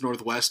win against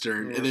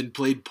Northwestern and then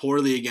played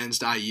poorly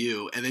against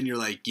IU, and then you're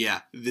like,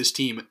 yeah, this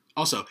team.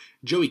 Also,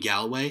 Joey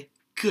Galloway.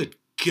 Good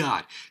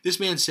God. This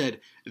man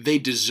said they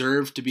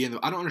deserve to be in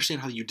the... I don't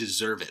understand how you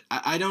deserve it.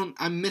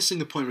 I'm missing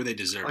the point where they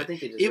deserve it. I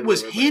think they deserve it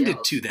was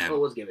handed to them. Oh,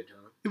 it was given to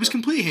them. It was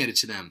completely handed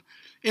to them.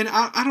 And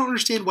I don't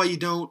understand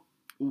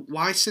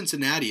why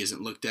Cincinnati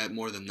isn't looked at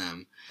more than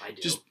them. I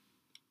do.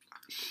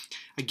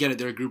 I get it.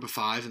 They're a group of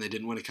 5 and they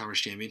didn't win a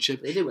conference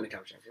championship. They did win a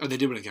conference championship. Oh, they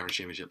did win a conference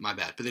championship. My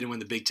bad. But they didn't win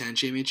the Big Ten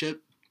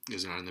championship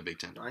because they're not in the Big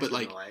Ten. No,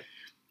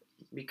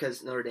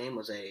 because Notre Dame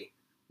was a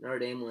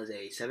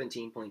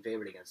 17-point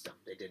favorite against them.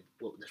 They did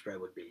what the spread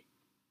would be.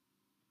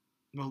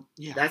 Well,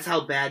 yeah. That's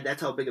how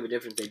big of a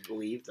difference they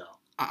believe, though.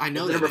 I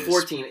know the that number is.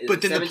 14 is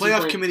But then the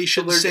playoff committee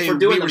shouldn't say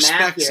we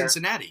respect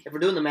Cincinnati. If we're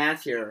doing the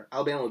math here,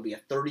 Alabama would be a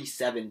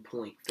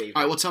 37-point favorite.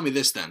 All right, well, tell me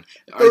this then.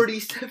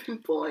 37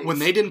 points. When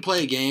they didn't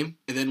play a game,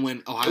 and then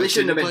when Ohio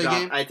State didn't play a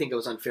game? I think it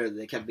was unfair that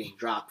they kept being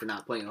dropped for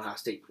not playing. Ohio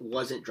State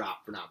wasn't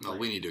dropped for not playing.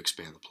 No, we need to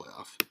expand the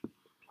playoff.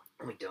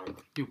 We don't.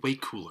 It'd be way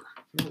cooler.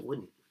 No, it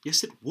wouldn't.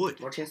 Yes, it would.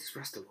 More chances for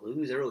us to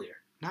lose earlier.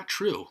 Not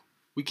true.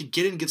 We could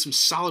get in and get some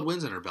solid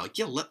wins on our belt.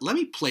 Yeah, let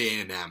me play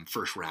A&M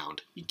first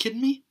round. You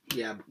kidding me?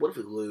 Yeah, but what if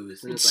we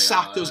lose? And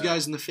sock those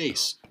guys in the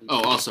face.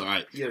 Also, all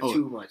right. You're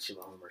too much of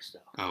a homer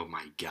stuff. Oh,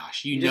 my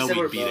gosh. You know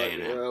we beat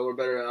A&M. We're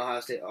better than Ohio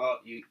State.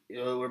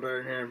 We're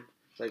better than him.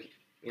 It's like,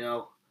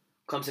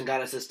 Clemson got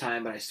us this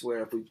time, but I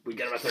swear if we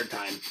get them a third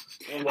time.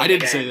 I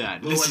didn't say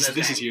that.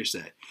 This is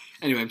hearsay.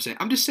 Anyway,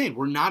 I'm just saying,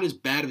 we're not as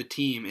bad of a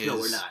team as... No,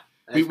 we're not.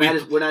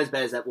 We're not as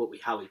bad as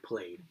how we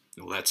played.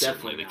 Well, that's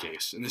definitely the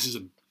case. And this is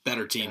a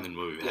better team than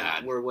what we've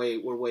had. We're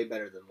way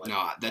better than what.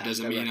 No, that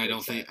doesn't mean I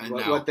don't think.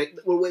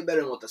 We're way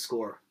better than what the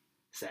score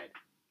said.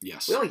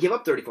 Yes. We only give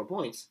up 34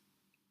 points.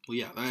 Well,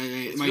 yeah.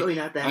 It's really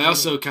not that. I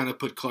also kind of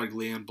put Clark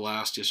Lee on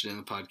blast yesterday on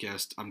the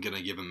podcast. I'm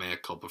gonna give him mea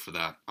culpa for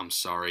that. I'm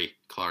sorry,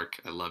 Clark.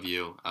 I love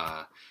you.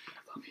 I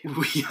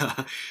love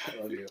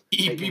you.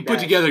 He put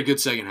together a good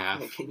second half.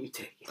 Can you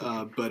take it?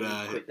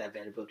 Quit that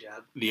Vanderbilt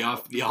job.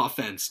 The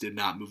offense did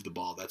not move the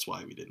ball. That's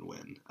why we didn't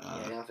win.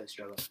 The offense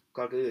struggled.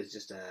 Clark Lee is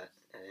just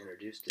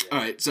introduced to it. All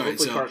right, sorry.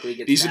 So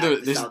these are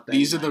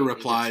the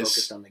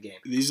replies.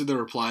 These are the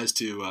replies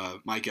to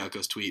Mike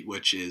Elko's tweet,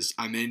 which is,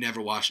 "I may never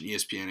watch an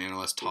ESPN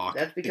analyst talk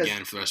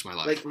again for the rest of my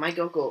life." Like Mike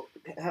Elko,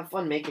 have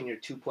fun making your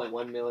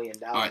 $2.1 million.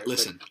 All right,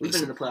 listen. We've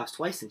been in the playoffs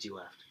twice since you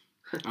left.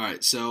 All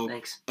right, so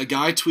Thanks. A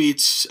guy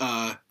tweets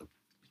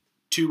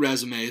 2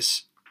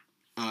 resumes.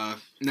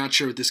 Not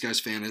sure what this guy's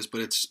fan is, but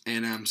it's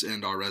A&M's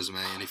and our resume,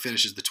 and he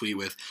finishes the tweet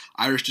with,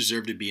 "Irish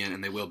deserve to be in,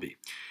 and they will be."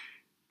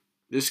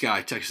 This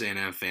guy, Texas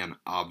A&M fan,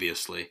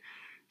 obviously.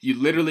 "You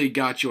literally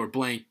got your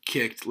blank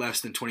kicked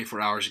less than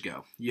 24 hours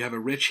ago. You have a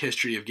rich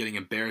history of getting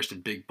embarrassed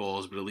in big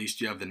bowls, but at least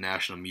you have the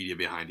national media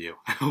behind you.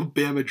 I hope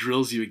Bama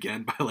drills you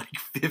again by like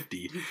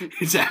 50.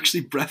 It's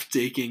actually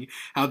breathtaking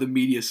how the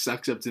media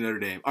sucks up to Notre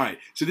Dame." All right,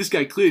 so this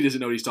guy clearly doesn't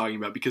know what he's talking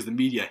about because the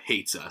media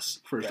hates us,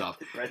 first off.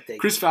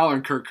 Chris Fowler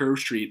and Kirk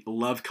Herbstreit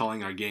love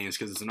calling our games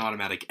because it's an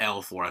automatic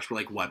L for us. We're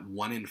like,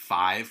 1 in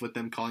 5 with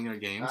them calling our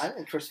games? I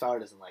think Chris Fowler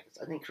doesn't like us.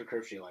 I think Kirk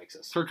Herbstreit likes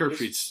us.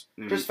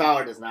 Chris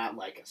Fowler does not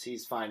like us.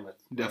 He's fine with...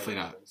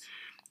 Definitely not.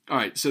 All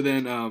right, so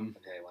then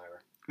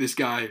whatever. This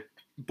guy,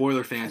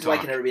 Boiler fan That's talk. why I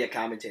can never be a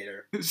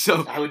commentator.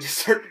 So I would just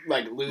start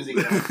losing.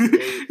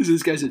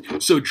 This guy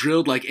said, "So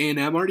drilled like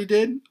A&M already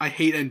did? I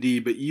hate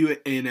ND, but you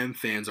A&M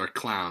fans are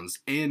clowns.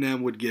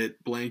 A&M would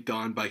get blanked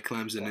on by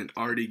Clemson and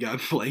already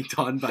got blanked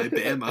on by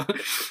Bama."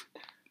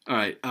 All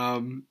right.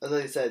 As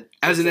I said,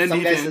 as an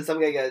ND fan, some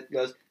guy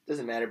goes,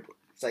 "Doesn't matter."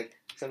 It's like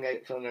some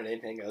Notre Dame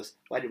fan goes,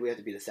 "Why did we have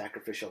to be the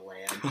sacrificial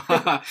lamb?"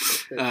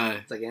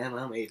 It's like, yeah,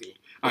 well, maybe.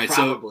 All right,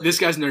 so this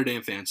guy's a Notre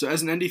Dame fan. "So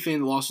as an ND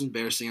fan, the loss was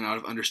embarrassing, and I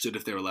would have understood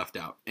if they were left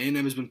out.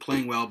 A&M has been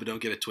playing well, but don't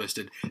get it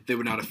twisted. They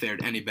would not have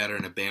fared any better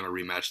in a Bama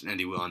rematch than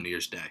ND will on New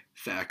Year's Day.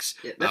 Facts."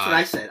 Yeah, that's what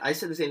I said. I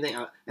said the same thing.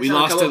 We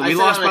lost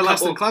by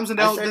less than Clemson.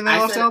 Then they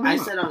lost to Alabama.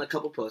 I said on a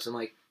couple posts, I'm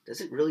like,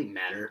 does it really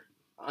matter?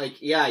 Like,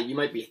 yeah, you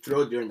might be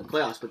thrilled during the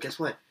playoffs, but guess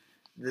what?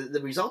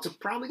 The results are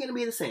probably going to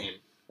be the same.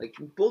 Like,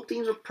 both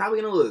teams are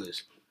probably going to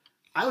lose.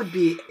 I would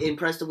be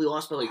impressed if we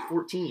lost by like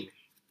 14.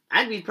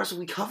 I'd be impressed if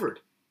we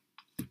covered.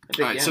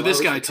 All right, so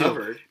this guy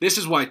too. This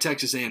is why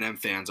Texas A&M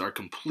fans are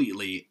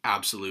completely,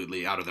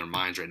 absolutely out of their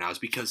minds right now. Is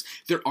because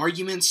their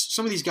arguments.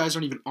 Some of these guys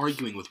aren't even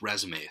arguing with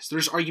resumes. They're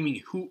just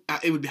arguing how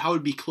it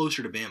would be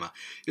closer to Bama.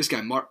 This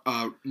guy,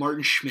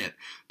 Martin Schmidt.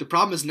 "The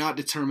problem is not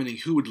determining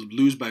who would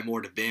lose by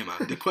more to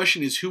Bama. The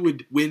question is who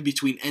would win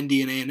between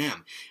ND and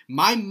A&M.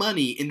 My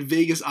money in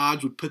Vegas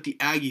odds would put the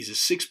Aggies as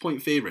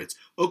 6-point favorites.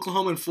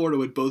 Oklahoma and Florida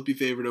would both be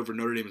favored over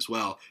Notre Dame as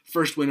well.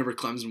 First win over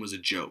Clemson was a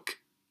joke."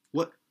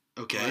 What?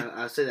 Okay.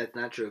 I'll say that's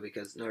not true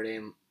because Notre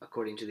Dame,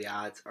 according to the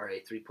odds, are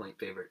a 3-point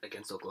favorite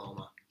against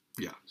Oklahoma.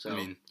 Yeah. So,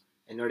 and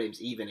Notre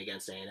Dame's even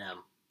against A&M.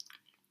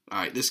 All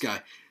right, this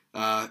guy,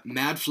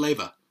 Mad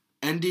Flava.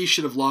 "ND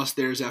should have lost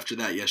theirs after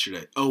that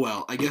yesterday. Oh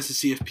well, I guess the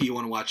CFP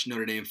want to watch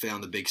Notre Dame fail on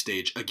the big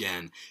stage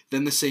again.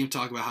 Then the same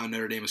talk about how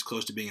Notre Dame is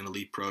close to being an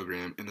elite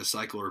program, and the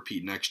cycle will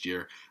repeat next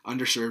year.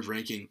 Underserved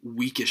ranking,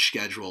 weakish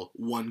schedule,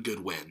 1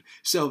 good win."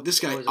 So this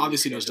guy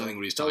obviously knows nothing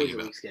what he's talking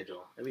about. Week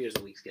schedule. Every year's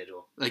a weak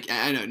schedule. Like,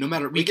 I know, no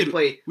matter we could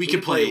play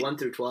 1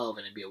 through 12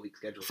 and it'd be a weak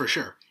schedule for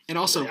sure. And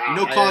also,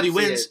 no quality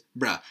wins,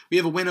 bruh. We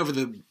have a win over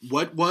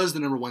what was the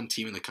number 1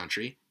 team in the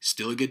country.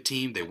 Still a good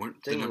team. They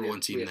weren't the number 1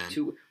 team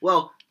then.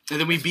 And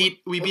then we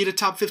beat a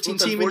top 15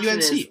 team in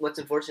UNC. What's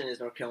unfortunate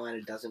is North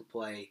Carolina doesn't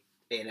play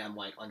A&M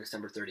on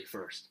December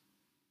 31st.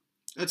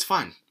 That's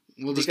fine.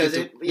 We'll just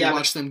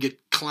watch them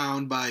get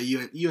clowned by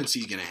UNC.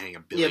 UNC's going to hang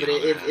 $1 billion. Yeah,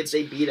 but if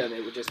they beat them,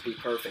 it would just be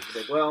perfect. It's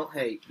like, well,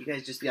 hey, you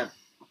guys just got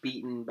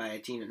beaten by a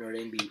team that Notre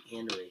Dame beat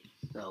handily.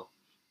 So,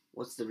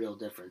 what's the real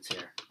difference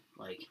here?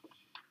 Like,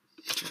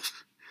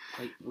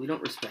 like we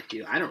don't respect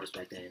you. I don't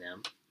respect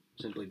A&M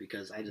simply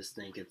because I just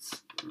think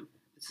it's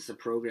just a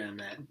program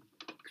that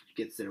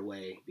gets their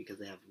way because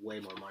they have way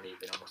more money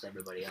than almost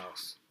everybody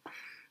else.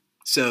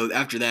 So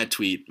after that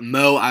tweet,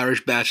 Mo,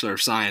 Irish Bachelor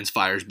of Science,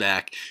 fires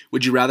back.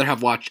 Would you rather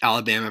have watched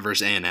Alabama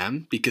versus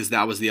A&M? Because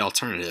that was the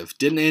alternative.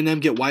 Didn't A&M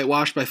get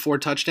whitewashed by 4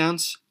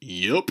 touchdowns?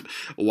 Yup.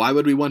 Why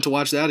would we want to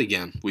watch that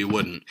again? We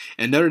wouldn't.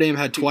 And Notre Dame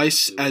had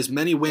twice as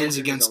many wins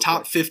against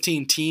top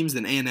 15 teams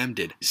than A&M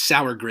did.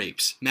 Sour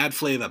grapes. Mad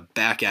Flava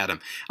back at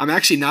him. I'm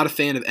actually not a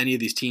fan of any of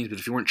these teams, but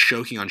if you weren't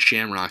choking on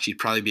Shamrocks, you'd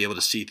probably be able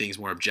to see things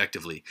more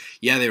objectively.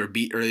 Yeah, they were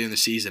beat earlier in the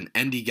season.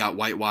 ND got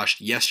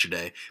whitewashed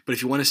yesterday. But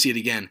if you want to see it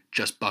again,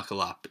 just buckle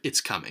up.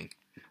 It's coming.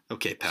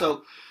 Okay, pal.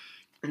 So,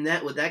 and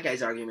what that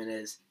guy's argument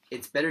is,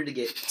 it's better to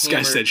get hammered. This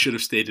guy said should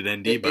have stayed at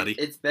ND, buddy.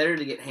 It's better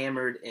to get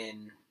hammered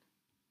in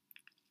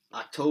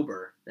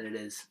October than it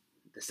is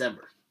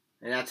December.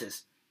 And that's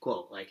his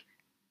quote. Like,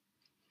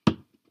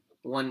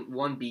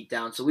 one beat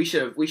down. So we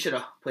should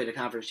have played a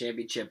conference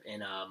championship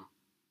in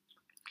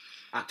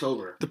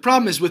October. The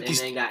problem is with and these.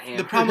 Then got hammered.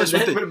 The problem is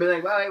with would have been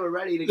like, well, we're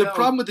ready to go. The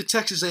problem with the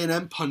Texas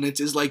A&M pundits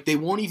is like they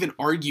won't even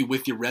argue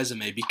with your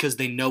resume because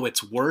they know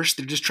it's worse.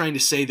 They're just trying to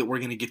say that we're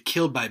going to get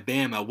killed by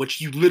Bama, which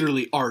you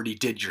literally already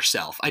did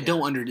yourself. I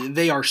don't understand.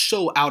 They are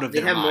so out of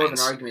their minds. They'd have more of an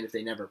argument if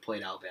they never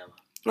played Alabama.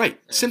 Right.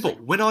 And simple. like,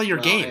 win all your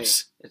well,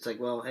 games. Hey, it's like,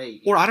 well,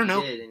 hey. Or I don't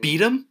know, beat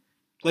them.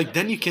 Like no,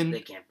 then you can. They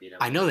can't beat them.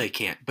 I know they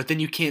can't, but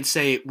then you can't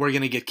say we're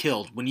going to get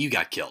killed when you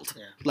got killed.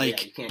 Yeah.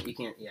 Like you can't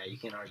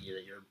argue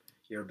that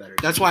you're a better.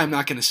 That's why I'm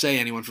not going to say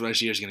anyone for the rest of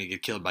the year is going to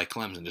get killed by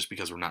Clemson just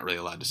because we're not really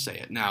allowed to say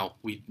it. Now,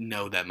 we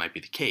know that might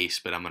be the case,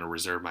 but I'm going to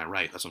reserve my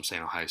right. That's what I'm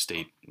saying. Ohio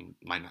State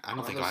might not.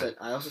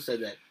 I also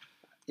said that,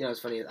 it's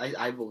funny.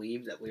 I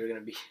believed that we were going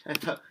to be – I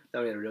thought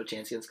we had a real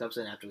chance against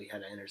Clemson after we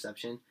had an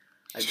interception.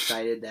 I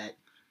decided that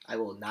I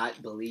will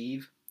not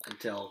believe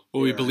until –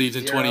 Well, we believed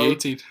in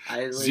 2018.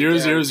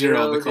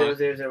 0-0-0 on the clock.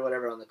 0-0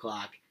 whatever on the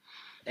clock.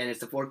 And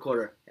it's the fourth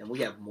quarter, and we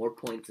have more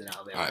points than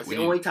Alabama. All right, it's the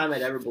only time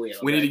I'd ever believe.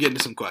 We need to get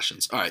into some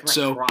questions. All right,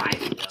 so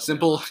cry,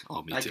 simple.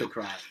 Oh, me I too. could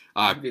cry.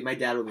 My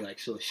dad would be like,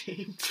 so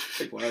ashamed.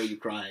 Like, why are you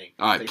crying?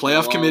 All right, like,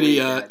 playoff committee.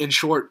 In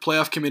short,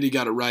 playoff committee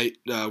got it right.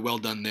 Well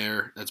done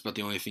there. That's about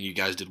the only thing you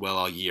guys did well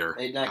all year.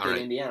 They did not get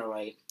Indiana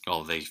right.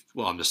 Oh,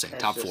 I'm just saying,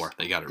 top 4.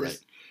 They got it right.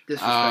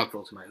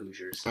 Disrespectful to my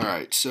Hoosiers. All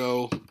right,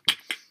 so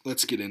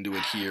let's get into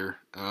it here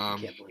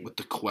with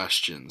the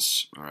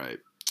questions. All right,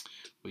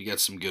 we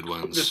got some good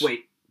ones. Just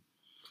wait.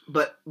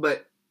 But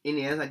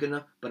Indiana's not good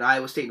enough. But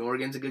Iowa State and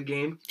Oregon's a good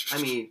game.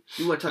 I mean,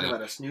 you want to talk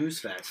about a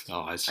snooze fest.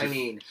 Oh, I see. I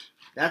mean,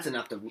 that's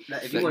enough to.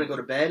 If you want to go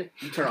to bed,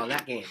 you turn on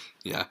that game.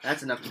 Yeah.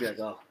 That's enough to be like,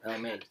 oh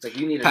man, it's like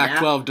you need a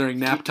Pac-12 nap. during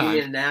nap time.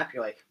 You need a nap.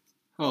 You're like,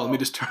 let me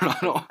just turn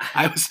on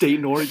Iowa State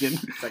and Oregon.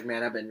 It's like,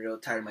 man, I've been real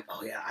tired. I'm like,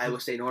 oh yeah, Iowa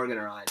State and Oregon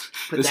are on.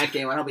 Put that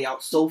game on. I'll be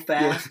out so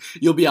fast.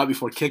 You'll be out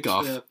before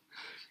kickoff. Yeah.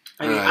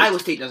 I mean, Iowa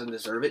State doesn't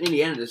deserve it.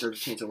 Indiana deserves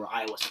a chance over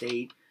Iowa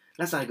State.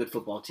 That's not a good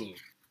football team.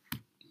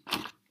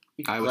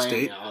 Iowa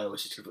State?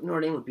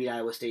 Notre Dame would beat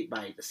Iowa State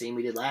by the same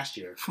we did last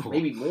year.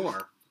 Maybe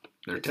more.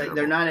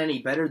 They're not any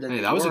better than they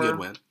were. That was a good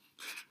win.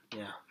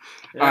 Yeah.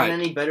 They're not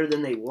any better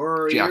than they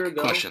were a year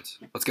ago. Questions.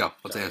 Let's go.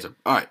 Let's answer.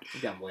 All right. We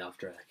got way off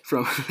track.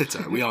 It's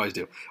all right. We always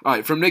do. All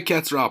right. From Nick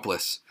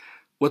Katsaropoulos.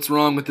 What's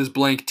wrong with this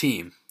blank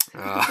team?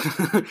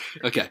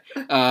 Okay.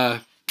 A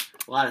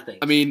lot of things.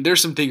 I mean,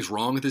 there's some things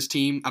wrong with this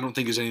team. I don't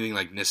think there's anything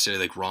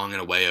necessarily wrong in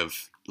a way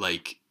of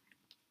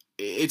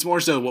it's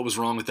more so what was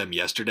wrong with them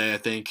yesterday, I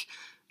think.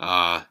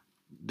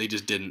 They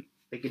just didn't.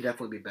 They could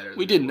definitely be better.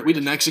 We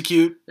didn't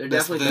execute. They're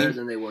definitely better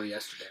than they were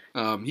yesterday.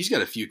 He's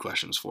got a few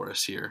questions for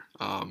us here.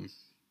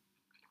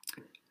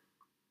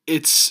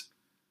 It's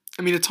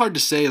hard to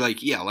say.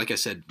 Like I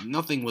said,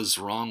 nothing's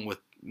wrong with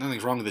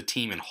the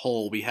team in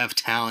whole. We have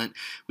talent.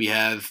 We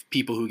have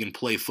people who can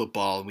play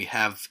football. And we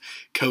have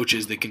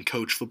coaches that can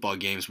coach football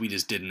games. We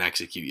just didn't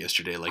execute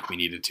yesterday like we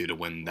needed to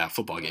win that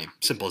football game.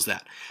 Simple as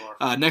that.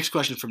 Next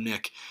question from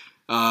Nick.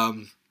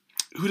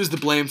 Who does the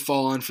blame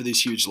fall on for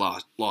these huge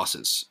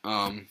losses?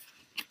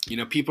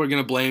 People are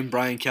going to blame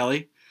Brian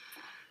Kelly.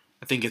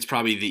 I think it's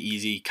probably the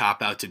easy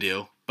cop-out to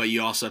do. But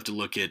you also have to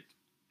look at,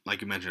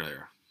 like you mentioned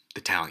earlier,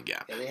 the talent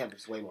gap. Yeah, they have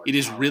just way more It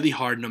is really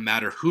hard, no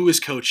matter who is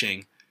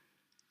coaching,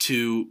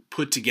 to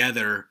put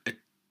together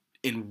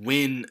and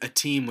win a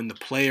team when the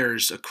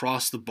players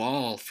across the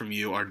ball from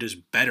you are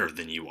just better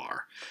than you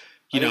are.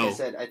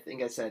 I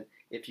think I said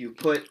if you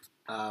put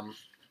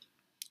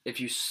if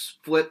you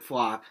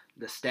flip-flop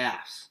the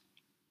staffs,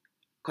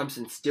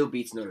 Clemson still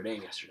beats Notre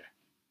Dame yesterday.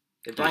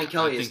 If Brian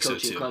Kelly is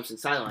coaching Clemson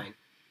sideline,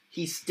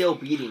 he's still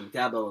beating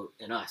Dabo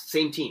and us.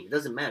 Same team. It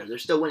doesn't matter. They're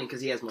still winning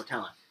because he has more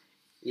talent.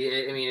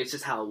 I mean, it's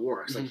just how it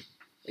works. Mm-hmm.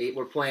 Like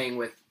we're playing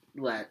with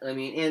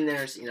and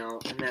there's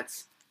and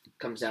that's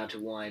comes down to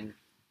one.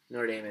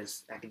 Notre Dame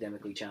is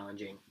academically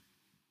challenging.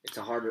 It's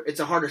a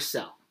harder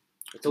sell.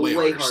 It's a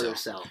way harder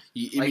sell.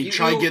 You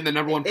try getting the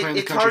number one player in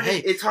the country.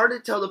 It's hard to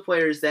tell the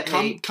players that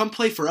come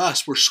play for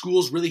us. Where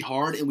school's really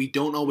hard and we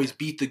don't always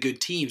beat the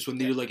good teams. When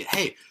they're like,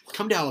 hey,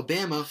 come to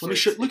Alabama. Let me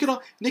show. Look at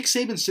all Nick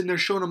Saban sitting there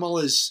showing them all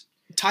his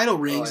title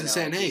rings I and know,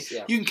 saying,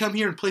 hey, you can come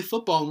here and play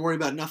football and worry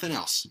about nothing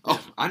else.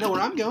 Oh, I know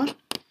where I'm going.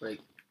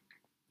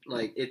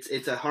 Like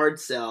it's a hard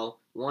sell.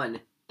 One,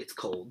 it's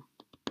cold.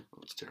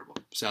 It's terrible.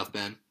 South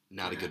Bend,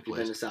 not a good If you've place.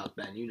 been to South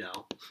Bend, you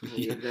know.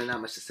 There's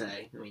not much to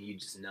say. I mean, you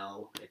just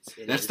know.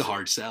 That's the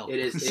hard sell. It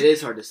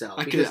is hard to sell.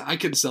 I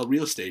couldn't sell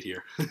real estate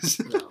here. No,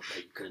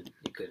 but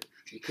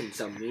you couldn't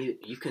sell me.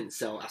 You couldn't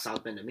sell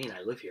South Bend to me, and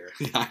I live here.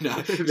 Yeah, I know.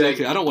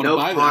 Exactly. I don't want to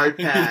buy that. Hard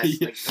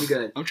pass. Like, I'm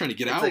good. I'm trying to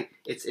get it's out. Like,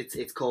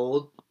 it's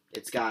cold.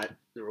 It's got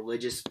the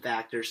religious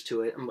factors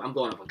to it. I'm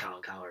going off what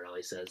Colin Cowherd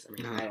always says. I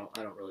mean, I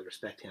don't really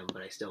respect him,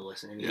 but I still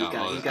listen. And he's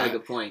got a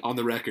good point. On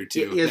the record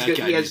too. He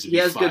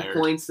has good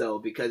points though,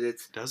 because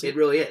it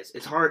really is.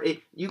 It's hard.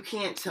 You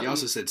can't tell. He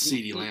also said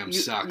CeeDee Lamb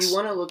sucks. You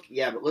want to look,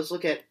 but let's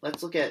look at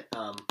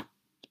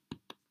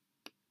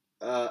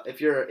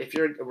if you're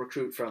a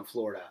recruit from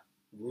Florida,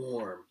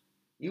 warm.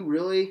 You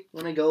really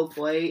want to go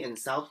play in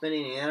South Bend,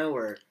 Indiana,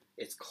 where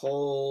it's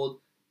cold,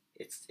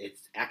 it's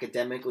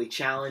academically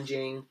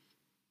challenging.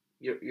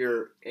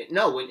 Or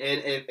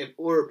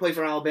play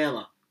for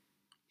Alabama,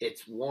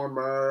 it's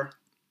warmer,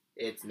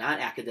 it's not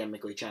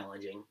academically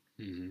challenging,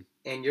 and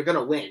you're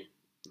gonna win.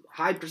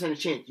 High percentage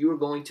chance you are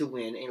going to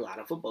win a lot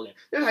of football games.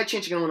 There's a high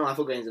chance you're gonna win a lot of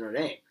football games in Notre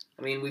Dame.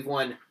 I mean, we've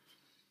won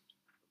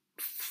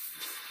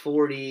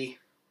 40,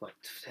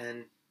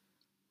 10,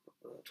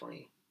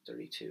 20,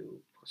 32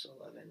 plus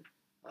 11,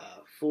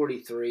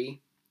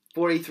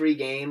 43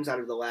 games out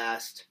of the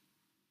last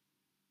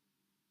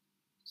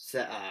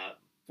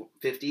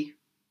 50.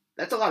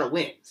 That's a lot of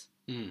wins.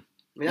 I mean,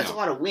 that's a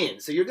lot of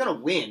wins. So you're going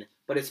to win,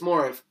 but it's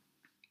more of,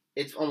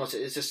 it's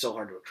just so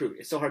hard to recruit.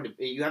 It's so hard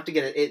to, you have to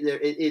get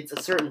it's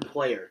a certain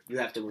player you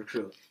have to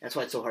recruit. That's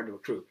why it's so hard to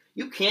recruit.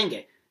 You can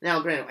get, now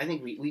granted, I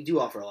think we do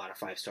offer a lot of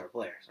 5-star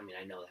players. I mean,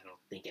 I know that. I don't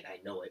think it. I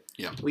know it.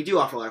 Yeah. We do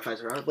offer a lot of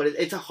 5-star, but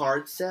it's a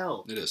hard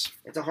sell. It is.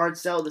 It's a hard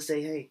sell to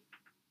say, hey,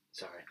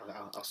 sorry,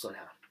 I'll slow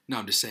down. No,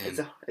 I'm just saying.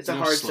 It's a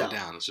hard slow sell.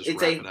 down. Let's just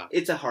wrap it up.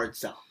 It's a hard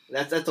sell.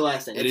 That's the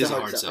last thing. It's a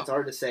hard sell. It's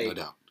hard to say. No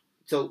doubt.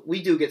 So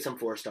we do get some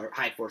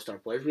high 4-star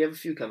players. We have a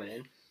few coming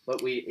in,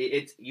 but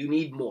you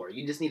need more.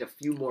 You just need a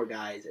few more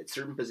guys at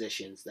certain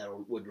positions that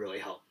would really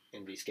help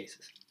in these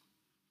cases.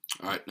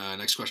 All right,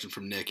 next question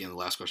from Nick, and the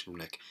last question from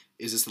Nick.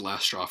 Is this the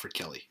last straw for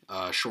Kelly?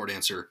 Short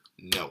answer,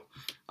 no.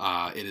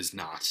 It is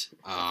not.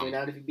 Definitely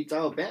not if he beats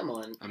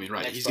Alabama. I mean,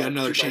 right. He's got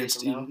another chance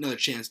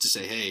to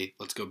say, hey,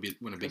 let's go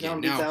win a big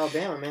game. Now,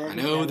 Alabama, man. I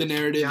know the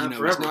narrative,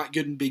 he's not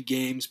good in big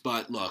games,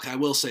 but look, I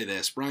will say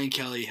this. Brian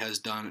Kelly has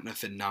done a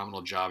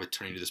phenomenal job at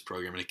turning to this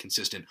program and a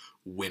consistent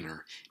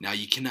winner. Now,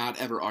 you cannot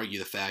ever argue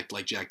the fact,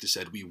 like Jack just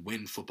said, we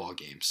win football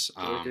games.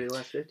 We're doing the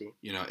last 50.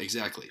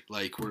 Exactly.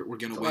 Like, we're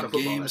going to win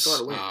games. That's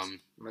a lot of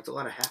wins. That's a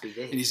lot of happy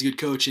days. And he's a good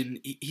coach, and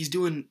he's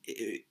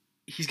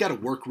got to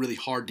work really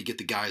hard to get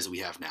the guys that we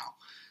have now.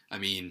 I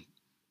mean,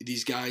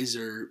 these guys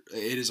it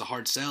is a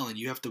hard sell, and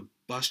you have to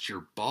bust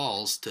your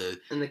balls to.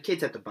 And the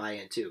kids have to buy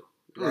in too.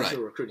 Right.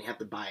 Recruiting have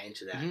to buy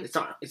into that.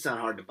 Mm-hmm. It's not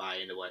hard to buy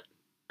into what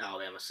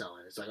Alabama's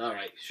selling. It's like, all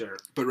right, sure.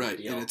 But right,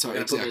 and it's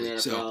exactly.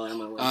 So,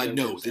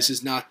 no, this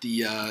is not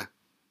the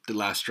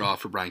last straw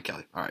for Brian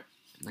Kelly. All right,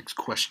 next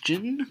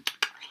question.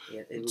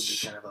 Yeah, it would be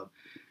kind of a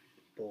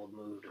bold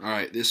move. All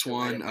right, this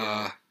one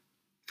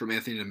from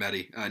Anthony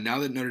Nemetti. Now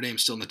that Notre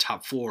Dame's still in the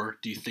top 4,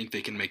 do you think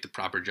they can make the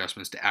proper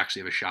adjustments to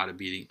actually have a shot at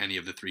beating any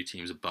of the 3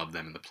 teams above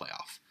them in the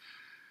playoff?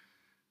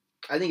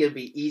 I think it'd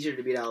be easier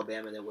to beat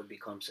Alabama than it would be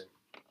Clemson.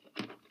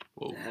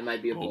 Whoa. That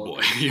might be a bold. Oh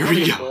boy, here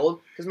we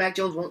go. Because Mac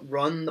Jones won't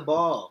run the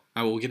ball.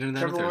 I will get into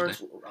that on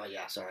Thursday. Oh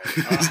yeah, sorry.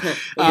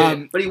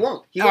 But he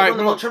won't. He won't run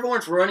the ball. Trevor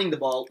Lawrence running the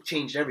ball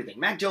changed everything.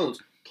 Mac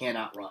Jones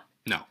cannot run.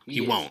 No,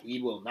 he won't.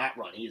 He will not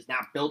run. He is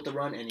not built to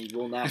run, and he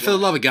will not. And for the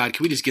love of God,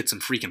 can we just get some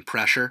freaking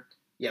pressure?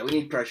 Yeah, we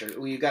need pressure.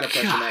 We've got to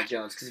pressure Mac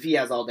Jones, because if he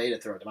has all day to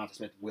throw, DeVonta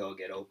Smith will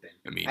get open.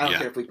 I don't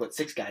care if we put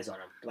 6 guys on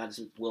him. DeVonta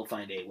Smith will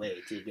find a way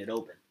to get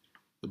open.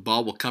 The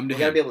ball will come to him.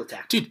 You got to be able to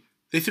tackle. Dude,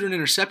 they threw an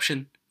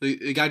interception.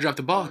 The guy dropped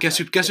the ball. Guess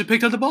who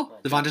picked up the ball?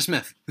 DeVonta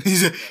Smith.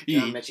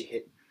 John Mechie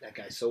hit that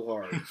guy so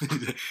hard.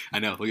 I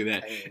know. Look at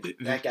that. I mean,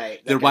 that guy.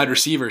 Their wide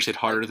receivers hit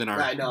harder than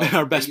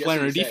our best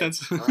player in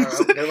defense.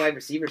 Their wide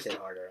receivers hit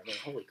harder. I mean,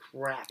 holy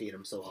crap, he hit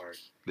him so hard.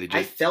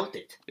 I felt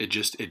it. It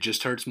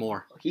just hurts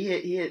more. He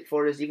hit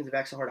Florida's defensive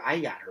back so hard.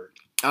 I got hurt.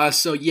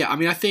 So yeah, I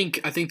mean, I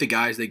think the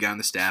guys they got on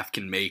the staff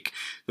can make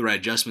the right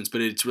adjustments,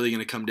 but it's really going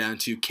to come down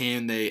to,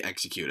 can they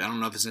execute? I don't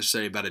know if it's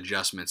necessarily about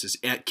adjustments.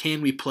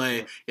 Can we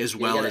play as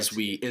well as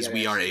we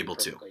are able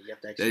to?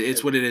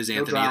 It's what it is,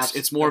 Anthony.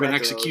 It's more of an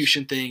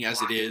execution thing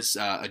as it is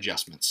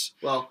adjustments.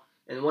 Well,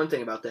 and one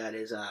thing about that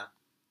is,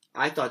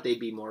 I thought they'd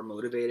be more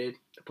motivated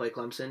to play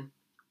Clemson.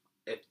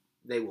 If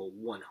they will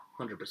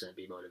 100%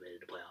 be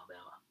motivated to play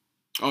Alabama.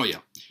 Oh yeah,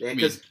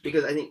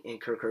 because I think, and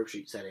Kirk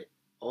Herbstreit said it.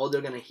 All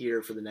they're going to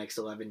hear for the next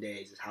 11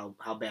 days is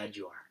how bad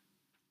you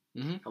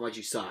are, how much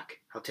you suck,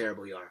 how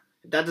terrible you are.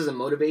 If that doesn't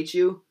motivate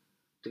you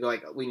to go,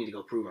 like, we need to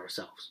go prove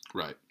ourselves.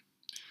 Right.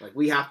 Like,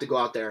 we have to go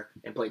out there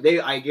and play.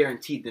 I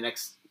guarantee the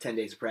next 10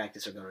 days of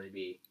practice are going to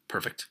be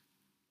perfect.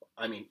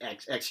 I mean,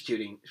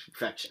 executing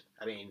perfection.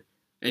 I mean,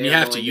 And you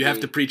have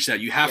to preach that.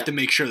 You have to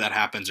make sure that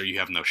happens, or you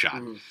have no shot.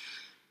 Mm-hmm.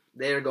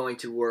 They are going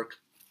to work.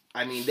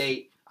 I mean,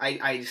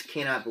 I just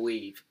cannot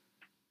believe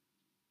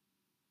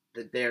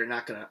that they're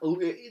not gonna.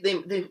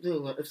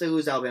 If they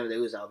lose Alabama, they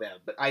lose Alabama.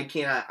 But I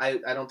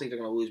don't think they're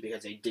gonna lose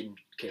because they didn't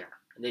care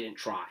and they didn't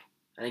try.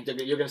 I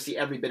think you're going to see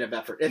every bit of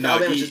effort. If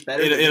Alabama's just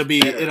better, it'll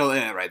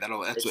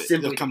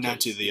come down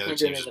to the other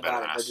teams just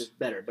better than us. Just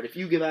better. But if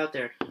you give out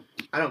there,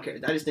 I don't care.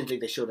 I just didn't think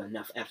they showed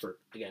enough effort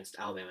against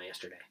Alabama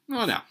yesterday.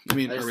 Oh no, I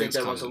mean, I just think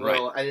there was a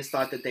little. Right. I just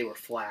thought that they were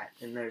flat,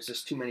 and there's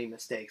just too many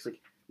mistakes. Like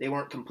they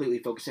weren't completely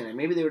focusing. And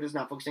maybe they were just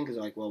not focusing because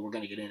they're like, well, we're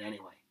going to get in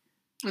anyway.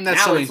 And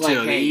that's something too.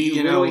 Like, hey,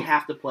 you really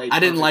have to play. I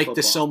didn't like football.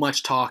 The so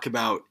much talk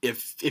about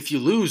if you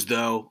lose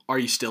though, are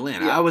you still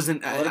in? Yeah. I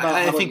wasn't.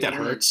 I think that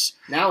hurts.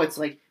 Now it's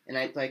like. And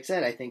like I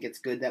said, I think it's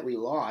good that we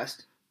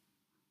lost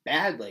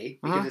badly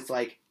because it's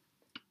like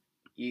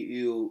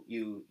you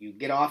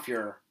get off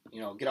your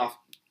get off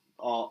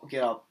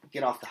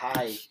the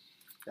high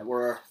that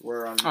we're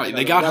on. All right,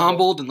 they got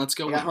humbled, and let's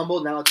go. They got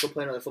humbled. Now let's go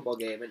play another football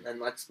game,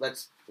 and let's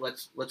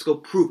go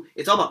prove.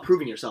 It's all about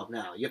proving yourself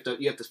now. You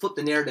have to flip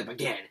the narrative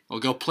again. Well,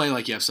 go play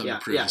like you have something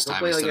to prove this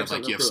time instead of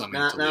like you have something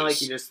to lose. Not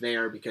like you're just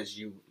there because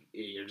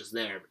you're just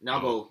there.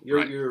 Now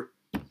you're.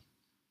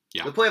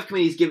 Yeah. The playoff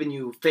committee is giving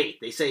you faith.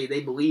 They say they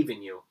believe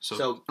in you.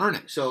 So earn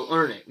it.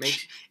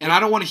 And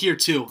I don't want to hear,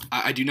 too,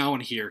 I do not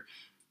want to hear,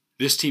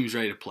 this team's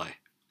ready to play.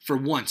 For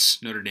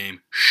once, Notre Dame,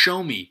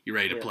 show me you're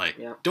ready to play.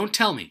 Yeah. Don't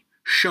tell me.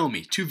 Show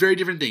me. Two very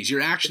different things. Your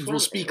actions will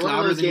speak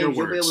louder than your words.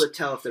 You'll be able to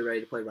tell if they're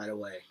ready to play right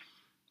away.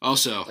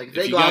 Also, like if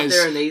they go out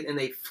there and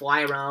they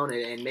fly around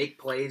and make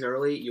plays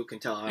early, you can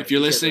tell. If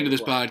you're listening to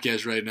this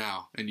podcast right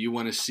now and you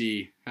want to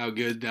see how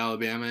good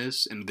Alabama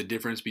is and the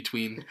difference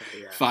between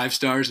 5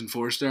 stars and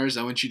 4 stars,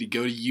 I want you to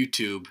go to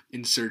YouTube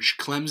and search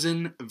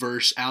Clemson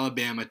versus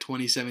Alabama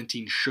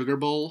 2017 Sugar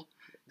Bowl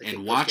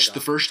and watch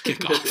the first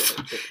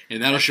kickoff.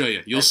 And that'll show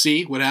you. You'll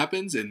see what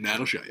happens, and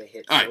that'll show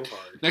you. All right,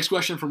 next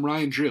question from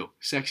Ryan Drew.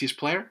 Sexiest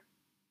player?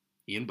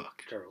 Ian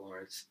Book. Trevor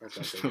Lawrence.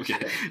 That's what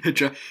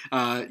okay.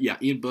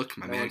 Ian Book,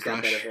 my man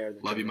crush.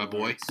 Love you, my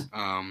boy.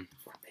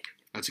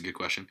 That's a good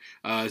question.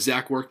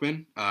 Zach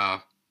Workman.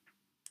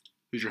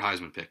 Who's your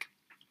Heisman pick?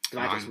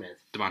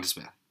 Devonta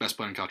Smith. Best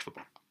player in college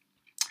football.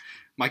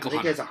 Michael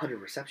Hunter. I think he has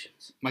 100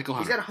 receptions. Michael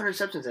Hunter. He's got 100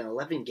 receptions in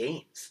 11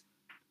 games.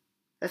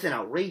 That's an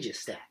outrageous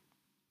stat.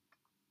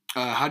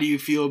 How do you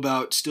feel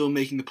about still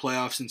making the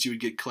playoffs since you would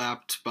get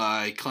clapped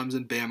by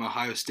Clemson, Bama,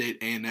 Ohio State,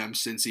 A&M,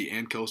 Cincy,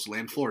 and Coastal,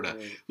 and Florida?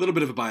 A little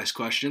bit of a biased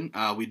question.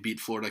 We'd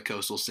beat Florida,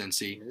 Coastal,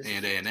 Cincy,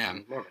 and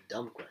A&M. More of a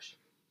dumb question.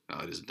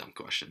 Oh, it is a dumb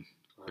question.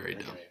 Very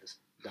dumb. It is.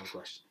 Dumb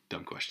question.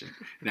 Dumb question.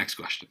 Next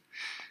question.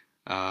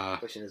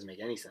 Question doesn't make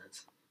any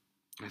sense.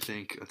 I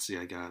think, let's see,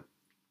 if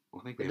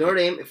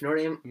Notre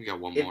Dame, we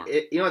got one more.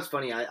 You know what's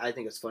funny? I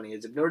think it's funny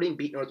is if Notre Dame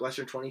beat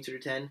Northwestern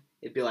 22-10,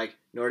 it'd be like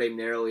Notre Dame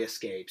narrowly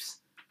escapes.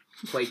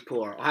 Played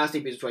poor. Ohio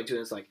State beats 22,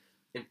 and it's like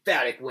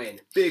emphatic win,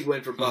 big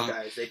win for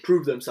Buckeyes. They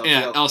proved themselves.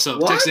 Yeah. Also,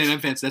 Texas A&M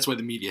fans. That's why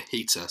the media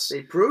hates us.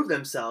 They proved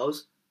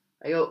themselves.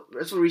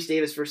 That's what Reese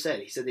Davis first said.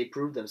 He said they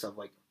proved themselves.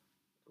 Like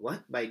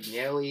what? By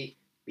narrowly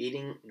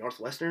beating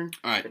Northwestern.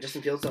 All right. But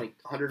Justin Fields only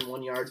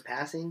 101 yards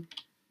passing.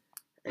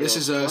 This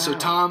is so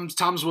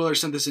Tom's Willer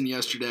sent this in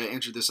yesterday.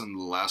 Answered this on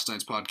the last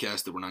night's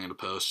podcast that we're not going to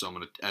post. So I'm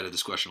going to edit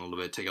this question a little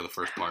bit. Take out the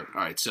first part.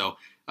 All right. So.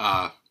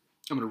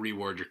 I'm going to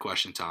reword your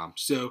question, Tom.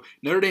 So,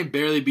 Notre Dame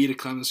barely beat a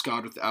Clemson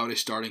squad without a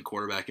starting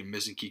quarterback and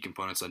missing key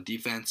components on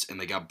defense, and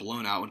they got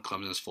blown out when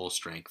Clemson is full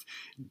strength.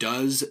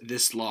 Does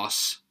this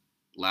loss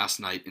last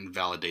night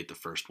invalidate the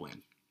first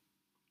win?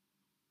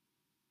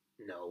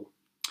 No.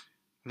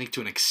 I think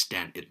to an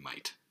extent it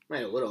might.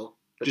 Might a little.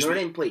 But Notre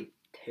Dame played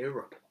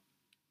terrible.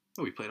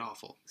 Oh, we played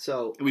awful.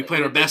 So we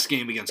played our best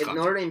game against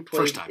Clemson.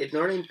 First time. If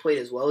Notre Dame played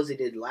as well as they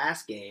did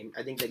last game,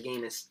 I think the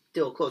game is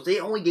still close. They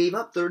only gave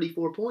up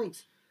 34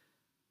 points.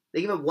 They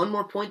gave up one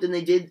more point than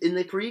they did in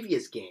the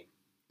previous game.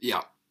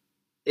 Yeah.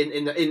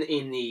 In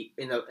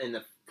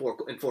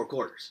four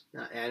quarters.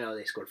 I know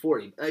they scored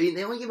 40. I mean,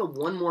 they only gave up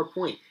one more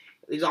point.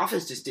 The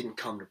offense just didn't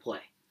come to play.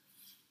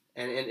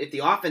 And if the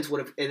offense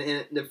would have,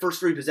 in the first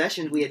 3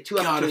 possessions, we had 2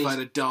 opportunities. God, if I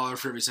had $1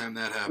 for every time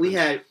that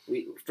happened.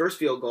 First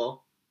field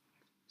goal.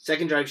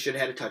 Second drive should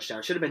have had a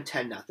touchdown. Should have been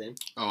 10-0.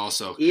 Oh,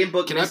 also. Ian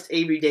Book missed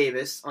Avery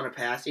Davis on a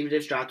pass. Avery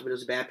Davis dropped it, but it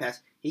was a bad pass.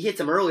 He hits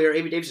him earlier.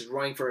 Avery Davis is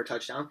running for a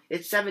touchdown.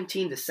 It's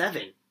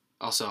 17-7.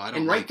 Also, I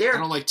don't like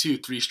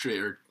 2-3 straight.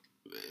 Or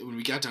when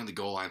we got down the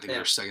goal line, I think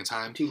our second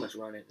time. Too much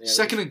running. Yeah,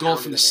 second and goal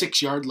from the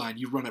 6-yard line,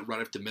 you run it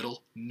right up the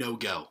middle. No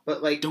go.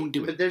 But don't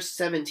do it. But there's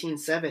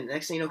 17-7.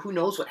 Next thing you know, who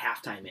knows what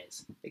halftime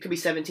is? It could be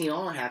 17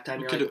 all at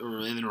halftime.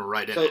 And then we're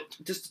right in it.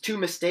 So just 2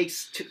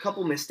 mistakes,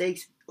 couple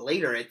mistakes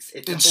later. It's.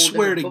 And a whole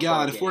swear to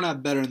God, if we're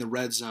not better in the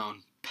red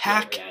zone,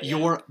 pack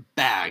your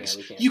bags.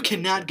 You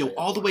cannot go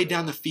all the way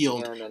down the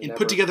field and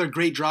put together a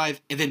great drive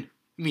and then.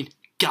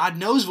 God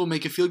knows we'll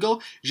make a field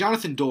goal.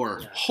 Jonathan Dorr,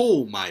 Yeah.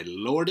 oh my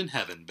Lord in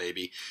heaven,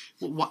 baby.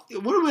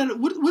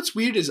 What's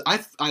weird is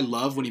I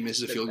love when he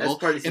misses a The field best goal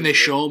part is and he- they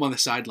show him on the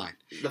sideline.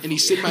 And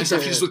he's sitting by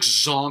himself, he just looks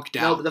zonked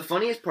No, out. but the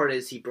funniest part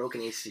is he broke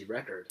an ACC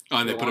record. Oh,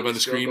 and they put it up on the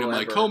screen. I'm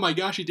like, ever. oh my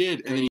gosh, he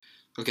did. And then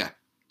okay.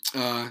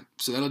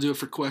 So that'll do it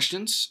for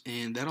questions,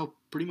 and that'll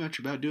pretty much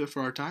about do it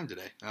for our time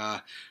today.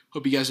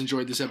 Hope you guys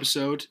enjoyed this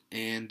episode,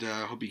 and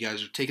hope you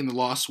guys are taking the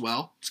loss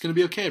well. It's going to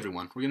be okay,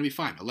 everyone. We're going to be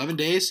fine. 11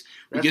 days,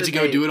 we get to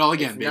go do it all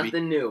again, baby.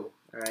 Nothing new,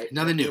 all right?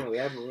 Nothing new. We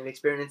haven't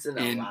experienced it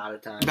in a lot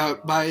of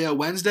time. By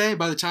Wednesday,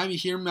 by the time you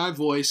hear my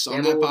voice on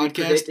Campbell that will be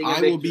podcast, predicting a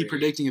I will be victory.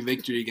 predicting a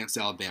victory against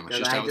Alabama. It's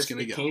just how it's going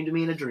to It go. came to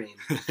me in a dream.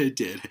 It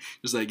did.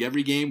 Just like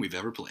every game we've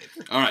ever played.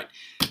 All right.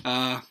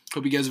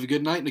 Hope you guys have a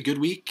good night and a good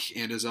week.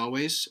 And as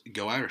always,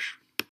 go Irish.